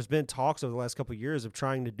there's been talks over the last couple of years of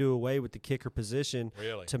trying to do away with the kicker position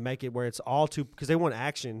Really? to make it where it's all two because they want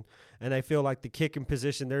action and they feel like the kicking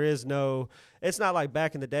position there is no. It's not like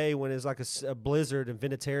back in the day when it's like a blizzard and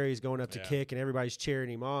Vinatieri's going up to Yeah. kick and everybody's cheering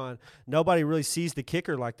him on. Nobody really sees the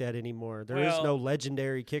kicker like that anymore. There is Well, no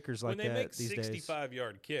legendary kickers like when they that make these days.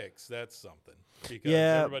 65-yard kicks, that's something. Because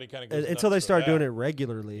Yeah, everybody kind of goes until they nuts for start doing that. it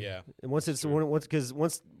regularly. Yeah, and once it's true.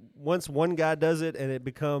 once one guy does it and it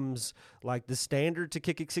becomes like the standard to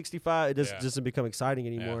kick it 65, it doesn't become exciting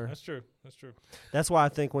anymore. Yeah, that's true. That's true. That's why I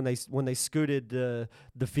think when they scooted the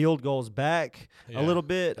field goals back Yeah, a little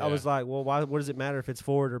bit, I yeah. was like, well, what does it matter if it's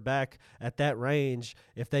forward or back at that range?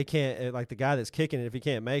 If they can't, like the guy that's kicking it, if he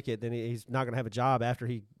can't make it, then he's not going to have a job after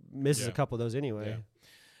he misses Yeah. a couple of those anyway.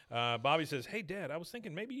 Yeah. Bobby says, hey, Dad, I was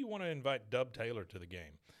thinking maybe you want to invite Dub Taylor to the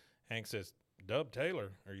game. Hank says, Dub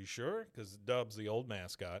Taylor, are you sure? Because Dub's the old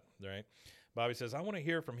mascot, right? Bobby says, I want to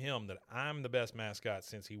hear from him that I'm the best mascot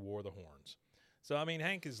since he wore the horns. So, I mean,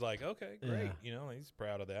 Hank is like, okay, great. Yeah. You know, he's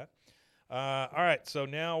proud of that. All right, so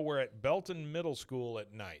now we're at Belton Middle School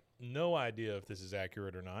at night. No idea if this is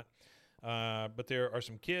accurate or not. But there are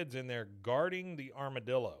some kids in there guarding the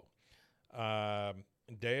armadillo.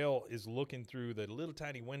 Dale is looking through the little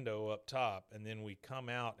tiny window up top, and then we come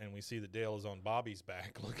out and we see that Dale is on Bobby's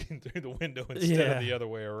back looking through the window instead of the other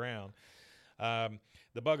way around.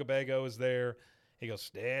 The Bugabago is there. He goes,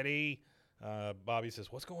 steady. Bobby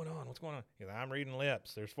says, what's going on? What's going on? He goes, I'm reading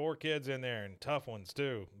lips. There's 4 kids in there and tough ones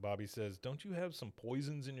too. Bobby says, don't you have some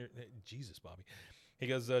poisons in your – Jesus, Bobby. He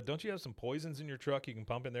goes, don't you have some poisons in your truck you can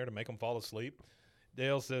pump in there to make them fall asleep?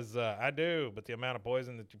 Dale says, I do, but the amount of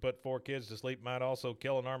poison that you put 4 kids to sleep might also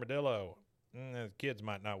kill an armadillo. The kids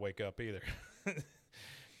might not wake up either.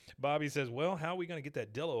 Bobby says, well, how are we going to get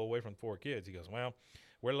that dillo away from 4 kids? He goes, well,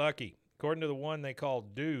 we're lucky. According to the one they call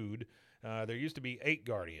Dude, there used to be 8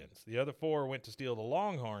 guardians. The other 4 went to steal the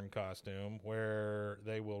Longhorn costume, where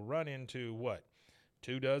they will run into,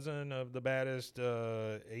 24 of the baddest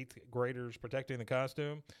 8th graders protecting the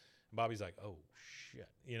costume. Bobby's like, oh, shit.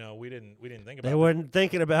 You know, we didn't think about that. They weren't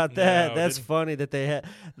thinking about that. No, That's funny that they had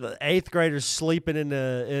the 8th graders sleeping in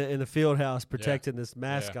the field house protecting this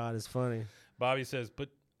mascot is funny. Bobby says, but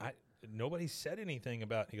nobody said anything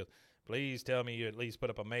about it. He goes, please tell me you at least put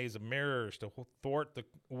up a maze of mirrors to thwart the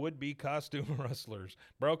would-be costume rustlers.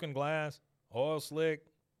 Broken glass, oil slick,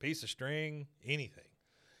 piece of string, anything.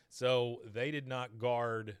 So they did not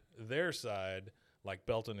guard their side like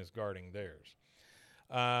Belton is guarding theirs.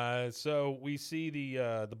 So we see the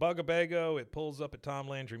Bugabago. It pulls up at Tom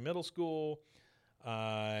Landry Middle School,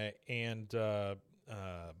 and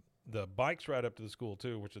the bike's right up to the school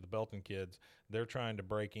too, which are the Belton kids. They're trying to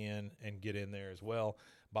break in and get in there as well.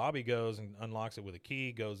 Bobby goes and unlocks it with a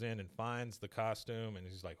key, goes in and finds the costume, and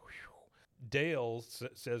he's like, whew. Dale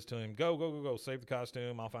says to him, go, save the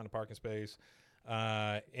costume. I'll find a parking space.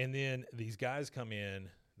 And then these guys come in.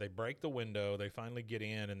 They break the window. They finally get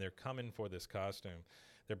in, and they're coming for this costume.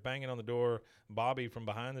 They're banging on the door. Bobby from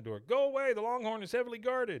behind the door, go away. The Longhorn is heavily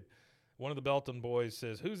guarded. One of the Belton boys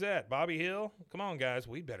says, who's that? Bobby Hill? Come on, guys.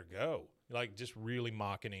 We better go. Like, just really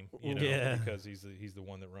mocking him, because he's the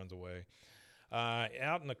one that runs away.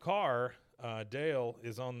 Out in the car, Dale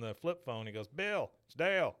is on the flip phone. He goes, Bill, it's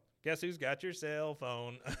Dale. Guess who's got your cell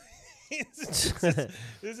phone?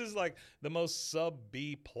 This is like the most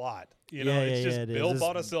sub-B plot. It's just Bill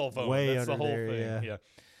bought a cell phone. That's the whole thing.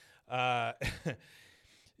 Yeah.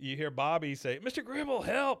 You hear Bobby say, Mr. Gribble,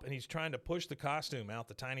 help. And he's trying to push the costume out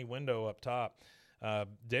the tiny window up top.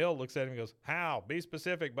 Dale looks at him and goes, how? Be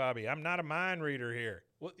specific, Bobby. I'm not a mind reader here.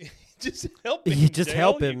 Well, just help him, Dale,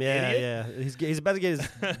 help him. Idiot. Yeah. He's about to get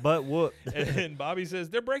his butt whooped. And Bobby says,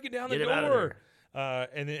 they're breaking down the door.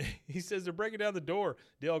 And then he says they're breaking down the door.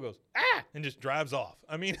 Dale goes, and just drives off.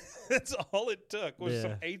 I mean, that's all it took was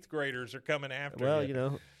some 8th graders are coming after Well,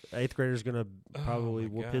 you. 8th grader's going to probably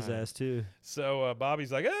whoop his ass too. So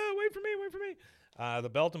Bobby's like, wait for me. The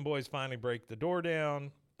Belton boys finally break the door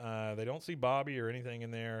down. They don't see Bobby or anything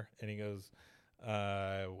in there. And he goes,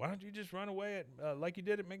 why don't you just run away like you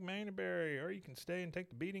did at McManeberry, or you can stay and take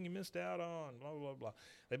the beating you missed out on, blah, blah, blah.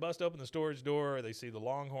 They bust open the storage door. They see the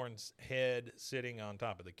Longhorn's head sitting on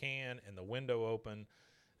top of the can and the window open.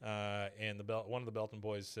 And one of the Belton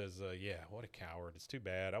boys says, yeah, what a coward. It's too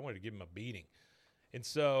bad. I wanted to give him a beating. And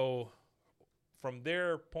so from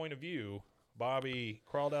their point of view, Bobby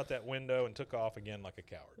crawled out that window and took off again like a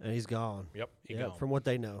coward. And he's gone. Yep, he's gone. From what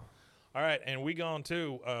they know. All right, and we gone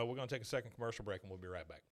too. We're going to take a second commercial break, and we'll be right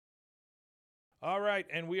back. All right,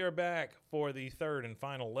 and we are back for the third and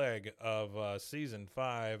final leg of Season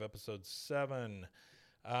 5, Episode 7.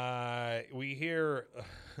 We hear,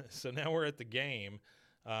 so now we're at the game.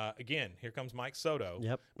 Again, here comes Mike Soto.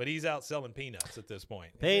 Yep. But he's out selling peanuts at this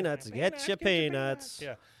point. Peanuts, get your peanuts.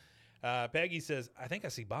 Yeah. Peggy says, I think I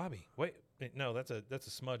see Bobby. Wait, no, that's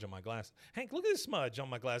a smudge on my glasses. Hank, look at this smudge on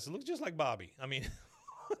my glasses. It looks just like Bobby. I mean,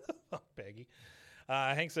 Peggy.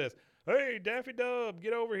 Hank says, hey, Daffy Dub,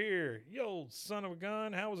 get over here. You old son of a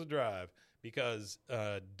gun. How was the drive? Because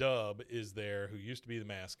Dub is there, who used to be the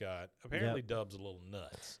mascot. Apparently, Dub's a little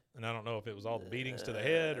nuts. And I don't know if it was all the beatings to the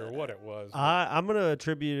head or what it was. I'm going to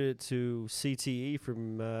attribute it to CTE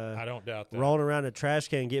from I don't doubt that. Rolling around a trash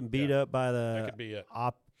can getting beat up by that could be the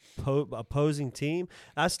it. opposing team.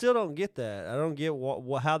 I still don't get that. I don't get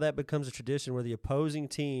how that becomes a tradition where the opposing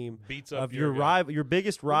team beats up of your rival, your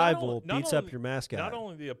biggest rival, beats up your mascot. Not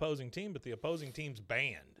only the opposing team, but the opposing team's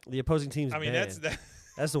band. The opposing team's band. That's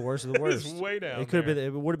That's the worst of the worst. It's way down. It could have there.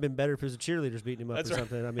 been. It would have been better if it was the cheerleaders beating him up That's or right.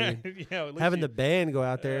 something. I mean, Yeah, at least having you- the band go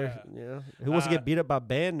out there. Yeah. You know, who wants to get beat up by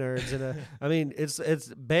band nerds? And I mean, it's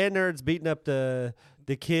band nerds beating up the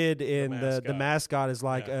kid in the mascot is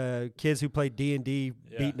like kids who play D&D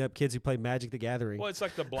beating up kids who play Magic the Gathering. Well, it's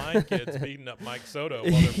like the blind kids beating up Mike Soto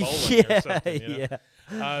while they're bowling or something. You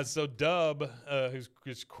know? So Dub, who's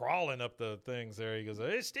just crawling up the things there, he goes,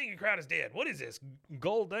 "This stinking crowd is dead. What is this?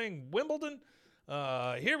 Gold dang Wimbledon?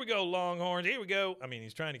 Here we go, Longhorns. Here we go." I mean,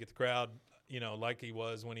 he's trying to get the crowd, like he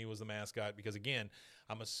was when he was the mascot. Because again,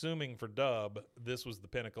 I'm assuming for Dub, this was the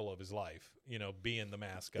pinnacle of his life. Being the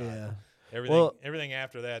mascot. Yeah. Everything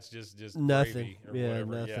after that's just nothing. Gravy or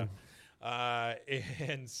whatever. Nothing.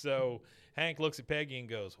 And so Hank looks at Peggy and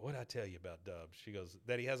goes, "What'd I tell you about Dub?" She goes,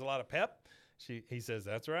 "That he has a lot of pep." He says,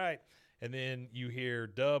 "That's right." And then you hear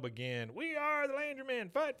Dub again, "We are the Landry men.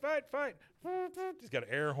 Fight, fight, fight." He's got an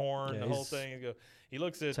air horn, the whole thing. He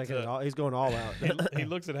looks at he's going all out. he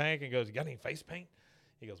looks at Hank and goes, "You got any face paint?"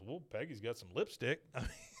 He goes, "Well, Peggy's got some lipstick." I mean,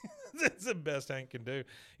 that's the best Hank can do.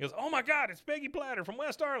 He goes, "Oh my God, it's Peggy Platter from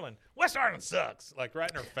West Arlen. West Arlen sucks!" Like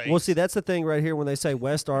right in her face. Well, see, that's the thing right here when they say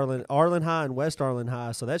West Arlen High and West Arlen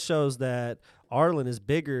High. So that shows that Arlen is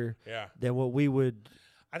bigger than what we would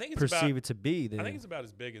perceive it to be. Then. I think it's about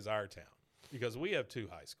as big as our town because we have 2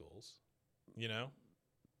 high schools.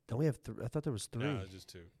 Don't we have? I thought there was 3. No, it's just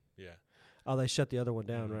 2. Yeah. Oh, they shut the other one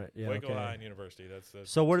down, right? Yeah. Waco okay. High and University. That's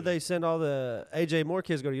so where the did they send all the AJ Moore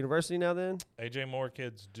kids go to university now? Then AJ Moore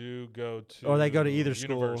kids do go to, or they go to either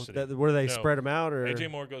school. University. Where do they No. spread them out? Or AJ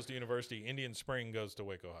Moore goes to University. Indian Spring goes to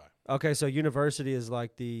Waco High. Okay, so university is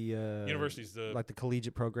like the University's the like the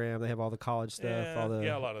collegiate program. They have all the college stuff. Yeah, all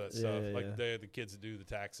the a lot of that stuff. yeah, Like yeah. they the kids that do the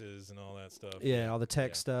taxes and all that stuff. Yeah, all the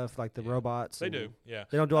tech stuff, like the robots. They and- do. Yeah.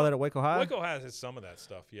 They don't do all that at Waco High. Waco High has some of that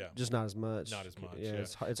stuff. Yeah. Just not as much. Not as much, Yeah, yeah.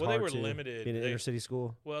 it's Well, they hard were to limited. being an They- inner city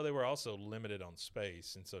school. Well, they were also limited on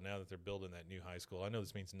space, and so now that they're building that new high school, I know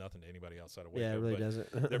this means nothing to anybody outside of Waco. Yeah, it really but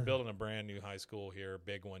doesn't. They're building a brand new high school here,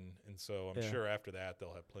 big one, and so I'm sure after that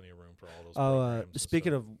they'll have plenty of room for all those. programs and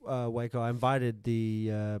speaking stuff. of Waco, I invited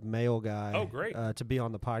the mail guy. Oh, great. To be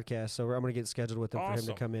on the podcast, so I'm going to get scheduled with him for him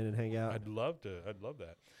Awesome. to come in and hang out. I'd love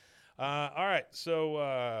that. All right,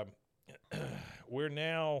 so we're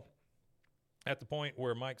now at the point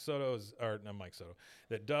where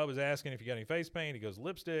that Dub is asking if you got any face paint. He goes,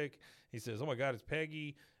 "Lipstick." He says, "Oh my God, it's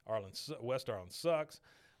Peggy. West Arlen sucks."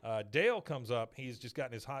 Dale comes up. He's just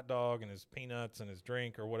gotten his hot dog and his peanuts and his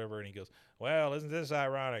drink or whatever, and he goes, "Well, isn't this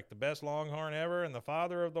ironic? The best Longhorn ever and the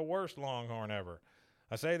father of the worst Longhorn ever.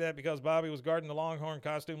 I say that because Bobby was guarding the Longhorn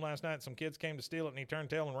costume last night. Some kids came to steal it, and he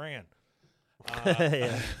turned tail and ran."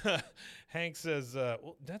 Hank says,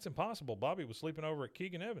 "Well, that's impossible. Bobby was sleeping over at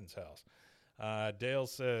Keegan Evans' house." Dale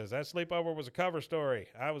says, "That sleepover was a cover story.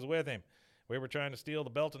 I was with him. We were trying to steal the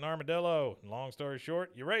Belton Armadillo. And long story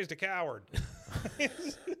short, you raised a coward."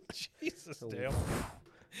 Jesus, Dale.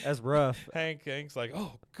 That's rough. Hank's like,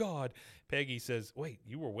 "Oh, God." Peggy says, "Wait,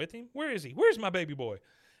 you were with him? Where is he? Where's my baby boy?"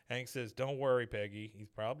 Hank says, "Don't worry, Peggy. He's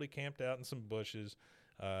probably camped out in some bushes.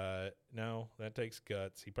 No, that takes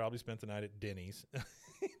guts. He probably spent the night at Denny's."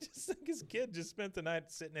 Just think his kid just spent the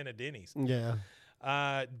night sitting in a Denny's. Yeah.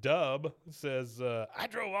 Dub says, "I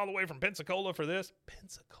drove all the way from Pensacola for this."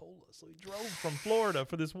 Pensacola. So he drove from Florida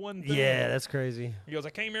for this one thing. Yeah, that's crazy. He goes,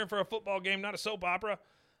 "I came here for a football game, not a soap opera."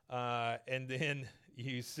 And then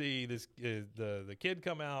you see this the kid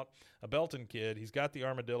come out, a Belton kid. He's got the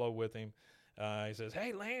armadillo with him. He says,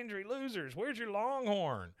 "Hey, Landry, losers, where's your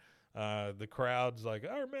Longhorn?" The crowd's like,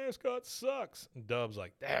 "Our mascot sucks." And Dub's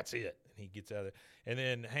like, "That's it." And he gets out of there. And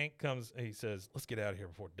then Hank comes and he says, "Let's get out of here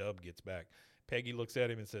before Dub gets back." Peggy looks at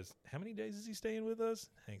him and says, "How many days is he staying with us?"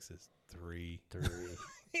 Hank says, 3.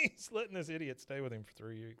 He's letting this idiot stay with him for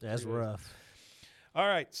 3 years. That's rough. All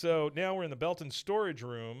right, so now we're in the Belton storage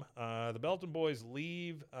room. The Belton boys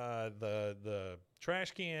leave the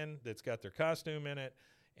trash can that's got their costume in it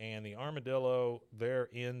and the armadillo. They're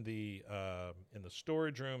in the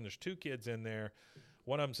storage room. There's 2 kids in there.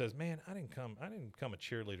 One of them says, "Man, I didn't come a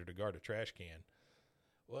cheerleader to guard a trash can."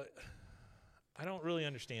 What? I don't really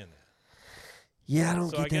understand that. Yeah, I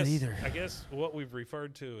don't get that either. I guess what we've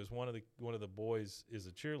referred to as one of the boys is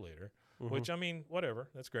a cheerleader, which, I mean, whatever,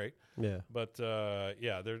 that's great. Yeah. But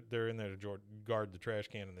they're in there to guard the trash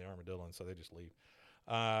can and the armadillo, and so they just leave.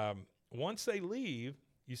 Once they leave,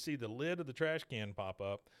 you see the lid of the trash can pop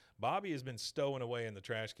up. Bobby has been stowing away in the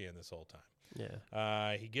trash can this whole time.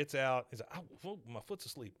 Yeah. He gets out. He's like, "Oh, my foot's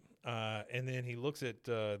asleep." And then he looks at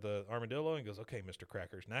the armadillo and goes, "Okay, Mr.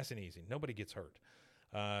 Crackers, nice and easy. Nobody gets hurt."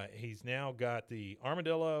 He's now got the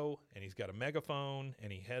armadillo and he's got a megaphone,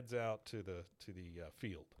 and he heads out to the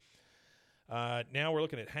field. Now we're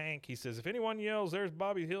looking at Hank. He says, if anyone yells, there's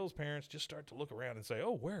Bobby Hill's parents, just start to look around and say,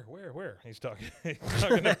 oh, where? He's talking,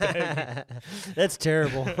 to Peggy. That's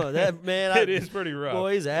terrible. That man, It is pretty rough.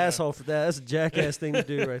 Boy, he's an asshole for that. That's a jackass thing to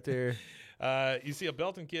do right there. You see a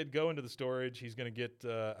Belton kid go into the storage. He's going to get,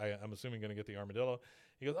 I'm assuming, going to get the armadillo.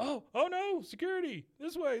 He goes, oh no, security,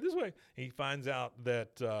 this way. He finds out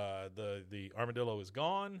that the armadillo is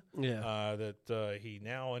gone. Yeah. That he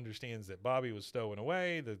now understands that Bobby was stowing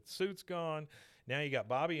away. The suit's gone. Now you got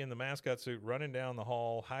Bobby in the mascot suit running down the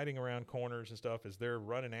hall, hiding around corners and stuff as they're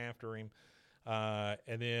running after him.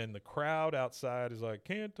 And then the crowd outside is like,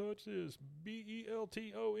 can't touch this,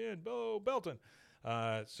 Belton, Bo Belton.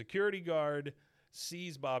 Security guard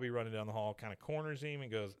sees Bobby running down the hall, kind of corners him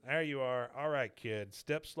and goes, there you are. All right, kid.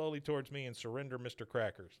 Step slowly towards me and surrender Mr.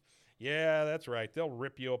 Crackers. Yeah, that's right. They'll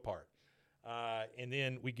rip you apart. And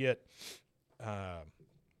then we get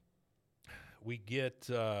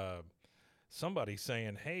somebody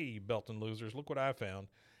saying, hey, Belton losers, look what I found.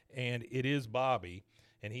 And it is Bobby.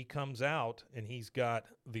 And he comes out, and he's got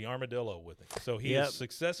the armadillo with him. So he has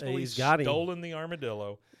successfully stolen the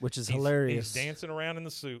armadillo. Which is hilarious. He's dancing around in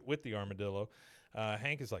the suit with the armadillo.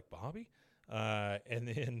 Hank is like, Bobby? And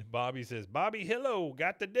then Bobby says, Bobby Hillo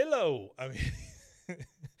got the dillo. I mean,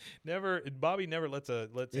 Bobby never lets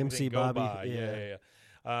anything MC go Bobby, by. yeah.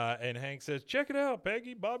 And Hank says, check it out,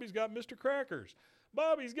 Peggy. Bobby's got Mr. Crackers.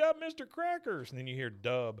 Bobby's got Mr. Crackers. And then you hear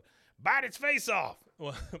Dub, bite its face off.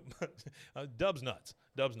 Dub's nuts.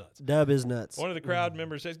 Dub is nuts. One of the crowd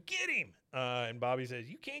members says, get him. And Bobby says,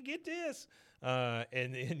 you can't get this.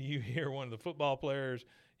 And then you hear one of the football players,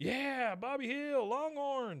 yeah, Bobby Hill,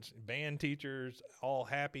 Longhorns. Band teachers, all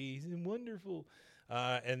happy and wonderful.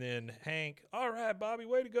 And then Hank, all right, Bobby,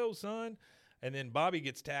 way to go, son. And then Bobby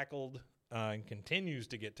gets tackled and continues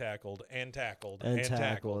to get tackled. And yeah.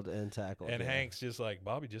 Hank's just like,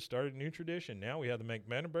 Bobby just started a new tradition. Now we have the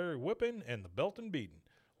McManaberry whipping and the Belton beating.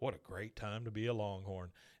 What a great time to be a Longhorn.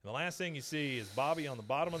 And the last thing you see is Bobby on the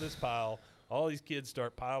bottom of this pile. All these kids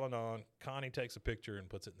start piling on. Connie takes a picture and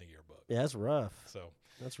puts it in the yearbook. Yeah, that's rough. So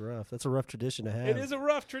that's rough. That's a rough tradition to have. It is a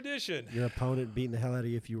rough tradition. Your opponent beating the hell out of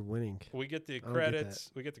you if you were winning. We get the credits.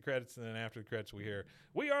 We get the credits, and then after the credits, we hear,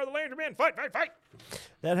 "We are the Landry Men. Fight, fight, fight!"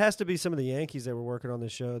 That has to be some of the Yankees that were working on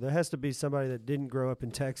this show. There has to be somebody that didn't grow up in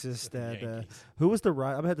Texas. That who was the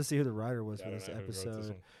writer? I'm gonna have to see who the writer was for this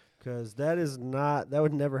episode. Because that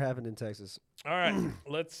would never happen in Texas. All right,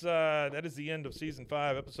 let's. That is the end of season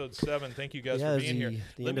 5, episode 7. Thank you guys for being here.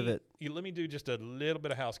 The end of it. Let me do just a little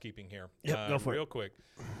bit of housekeeping here. Yep, go for real quick.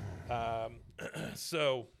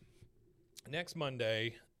 So next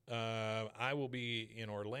Monday, I will be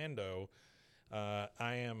in Orlando. I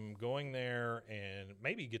am going there and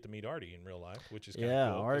maybe get to meet Artie in real life, which is kind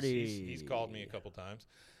of cool. Artie. He's called me a couple times.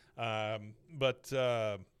 But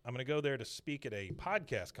I'm going to go there to speak at a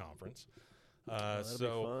podcast conference.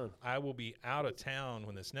 So I will be out of town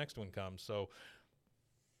when this next one comes. So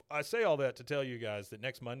I say all that to tell you guys that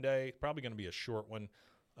next Monday, probably going to be a short one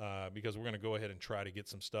because we're going to go ahead and try to get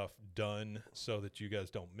some stuff done so that you guys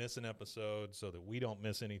don't miss an episode, so that we don't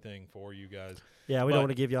miss anything for you guys. Yeah, we don't want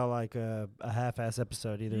to give y'all like a half-ass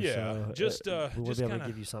episode either. Yeah, so we'll be able to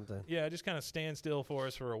give you something. Yeah, just kind of stand still for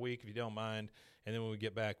us for a week if you don't mind. And then when we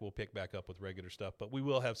get back, we'll pick back up with regular stuff. But we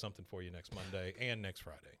will have something for you next Monday and next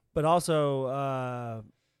Friday. But also,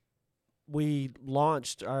 we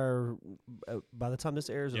launched our by the time this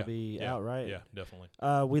airs, it'll be out, right? Yeah, definitely.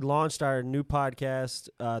 We launched our new podcast.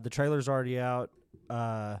 The trailer's already out.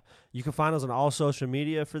 You can find us on all social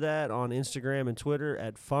media for that, on Instagram and Twitter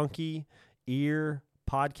at Funky Ear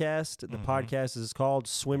Podcast. The podcast is called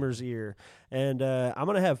Swimmer's Ear. And I'm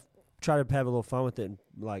going to try to have a little fun with it and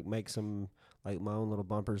like make some like my own little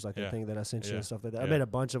bumpers, like the thing that I sent you and stuff like that. I made a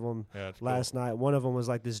bunch of them last night. One of them was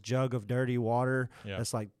like this jug of dirty water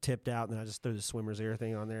that's like tipped out, and then I just threw the swimmer's ear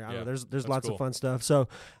thing on there. I don't know. There's lots of fun stuff. So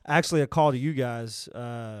actually a call to you guys,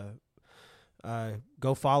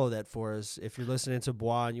 go follow that for us. If you're listening to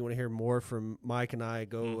Bois and you want to hear more from Mike and I,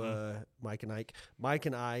 go Mike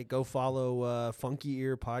and I go follow Funky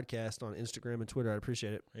Ear Podcast on Instagram and Twitter. I'd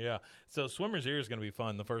appreciate it. Yeah. So Swimmer's Ear is going to be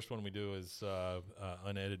fun. The first one we do is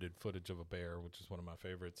unedited footage of a bear, which is one of my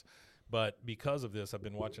favorites. But because of this, I've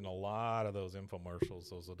been watching a lot of those infomercials,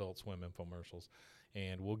 those Adult Swim infomercials,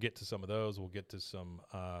 and we'll get to some of those. We'll get to some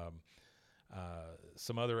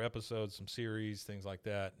other episodes, some series, things like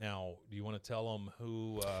that. Now, do you want to tell them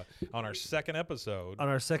who, on our second episode, we're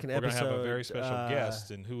going to have a very special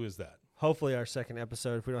guest, and who is that? Hopefully our second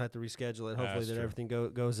episode, if we don't have to reschedule it, hopefully that everything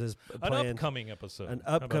goes as planned. An upcoming episode. An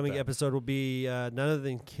upcoming episode will be none other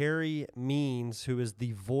than Carrie Means, who is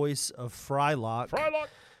the voice of Frylock.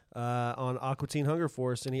 on Aqua Teen Hunger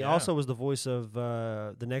Force, and he also was the voice of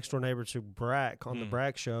the next door neighbor to Brack on the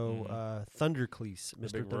Brack show, Thundercleese,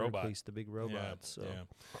 Mr. Thundercleese, the big robot.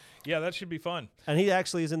 Yeah, that should be fun. And he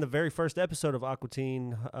actually is in the very first episode of Aqua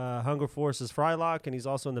Teen Hunger Force as Frylock, and he's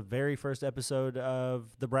also in the very first episode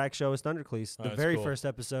of the Brack show as Thundercleese. The very first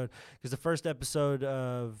episode, because the first episode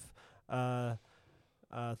of the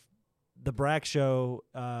Brack show,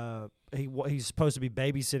 he's supposed to be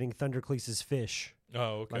babysitting Thundercleese's fish.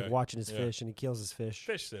 Oh, okay. Like watching his fish, and he kills his fish.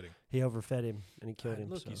 Fish sitting. He overfed him, and he killed him.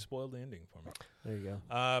 Look, you spoiled the ending for me. There you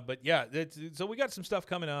go. But yeah, so we got some stuff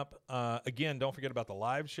coming up. Again, don't forget about the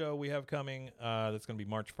live show we have coming. That's going to be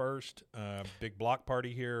March 1st. Big block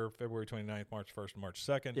party here, February 29th, March 1st, and March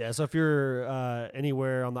 2nd. Yeah, so if you're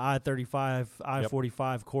anywhere on the I-35,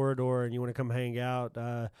 I-45 corridor and you want to come hang out,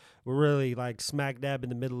 we're really like smack dab in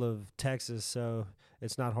the middle of Texas, so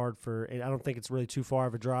it's not hard I don't think it's really too far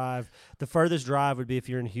of a drive. The furthest drive would be if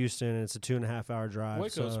you're in Houston, and it's a 2.5-hour drive.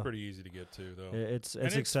 Waco's pretty easy to get to, though. It's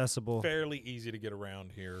accessible. It's fairly easy to get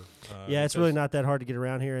around here. Yeah, it's really not that hard to get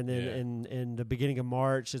around here. And then in the beginning of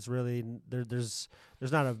March, it's really there's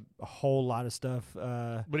not a whole lot of stuff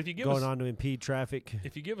but if you give going on to impede traffic.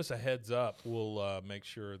 If you give us a heads up, we'll make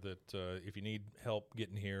sure that if you need help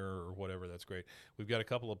getting here or whatever, that's great. We've got a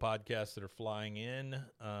couple of podcasts that are flying in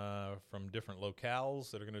from different locales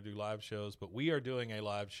that are going to do live shows, but we are doing a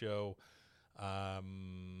live show. I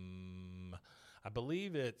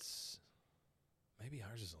believe maybe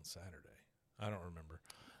ours is on Saturday. I don't remember.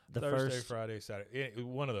 Thursday, Friday, Saturday,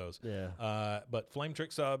 one of those. Yeah. But Flame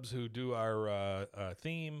Trick Subs, who do our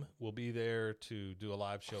theme, will be there to do a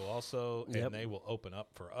live show also, and they will open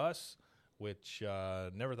up for us, which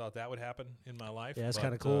never thought that would happen in my life. Yeah, it's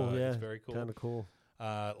kind of cool. It's very cool. Kind of cool.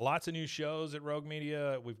 Lots of new shows at Rogue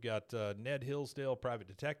Media. We've got Ned Hillsdale, Private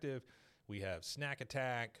Detective. We have Snack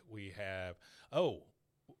Attack. We have,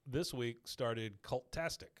 this week started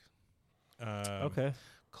Cultastic. Okay.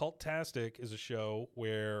 Cultastic is a show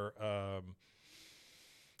where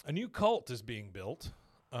a new cult is being built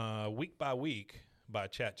week by week by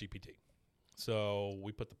ChatGPT. So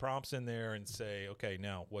we put the prompts in there and say, okay,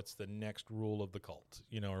 now what's the next rule of the cult,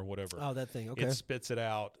 or whatever. Oh, that thing. Okay. It spits it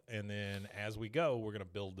out, and then as we go, we're going to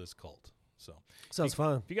build this cult. So sounds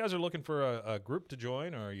fun. If you guys are looking for a group to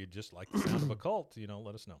join, or you just like the sound of a cult,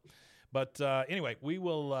 let us know. But anyway,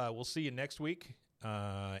 we'll see you next week.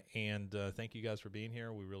 And thank you guys for being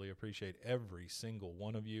here. We really appreciate every single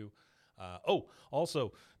one of you.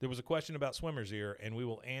 Also, there was a question about Swimmer's Ear, and we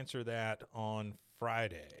will answer that on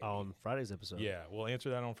Friday. On Friday's episode. Yeah, we'll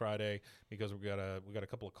answer that on Friday because we got a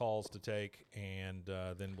couple of calls to take, and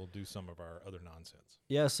then we'll do some of our other nonsense.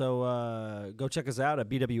 Yeah, so go check us out at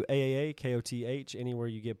BWAAA KOTH anywhere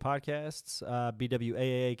you get podcasts,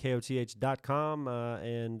 BWAAAKOTH.com,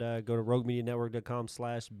 and go to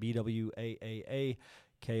RogueMediaNetwork.com/BWAAA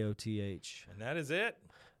KOTH. And that is it.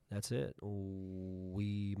 That's it.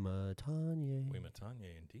 We Matanye. We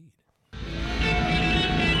Matanye, indeed.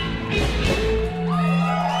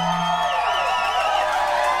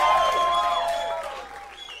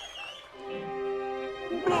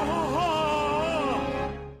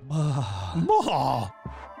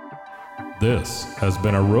 This has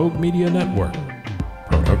been a Rogue Media Network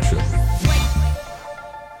production.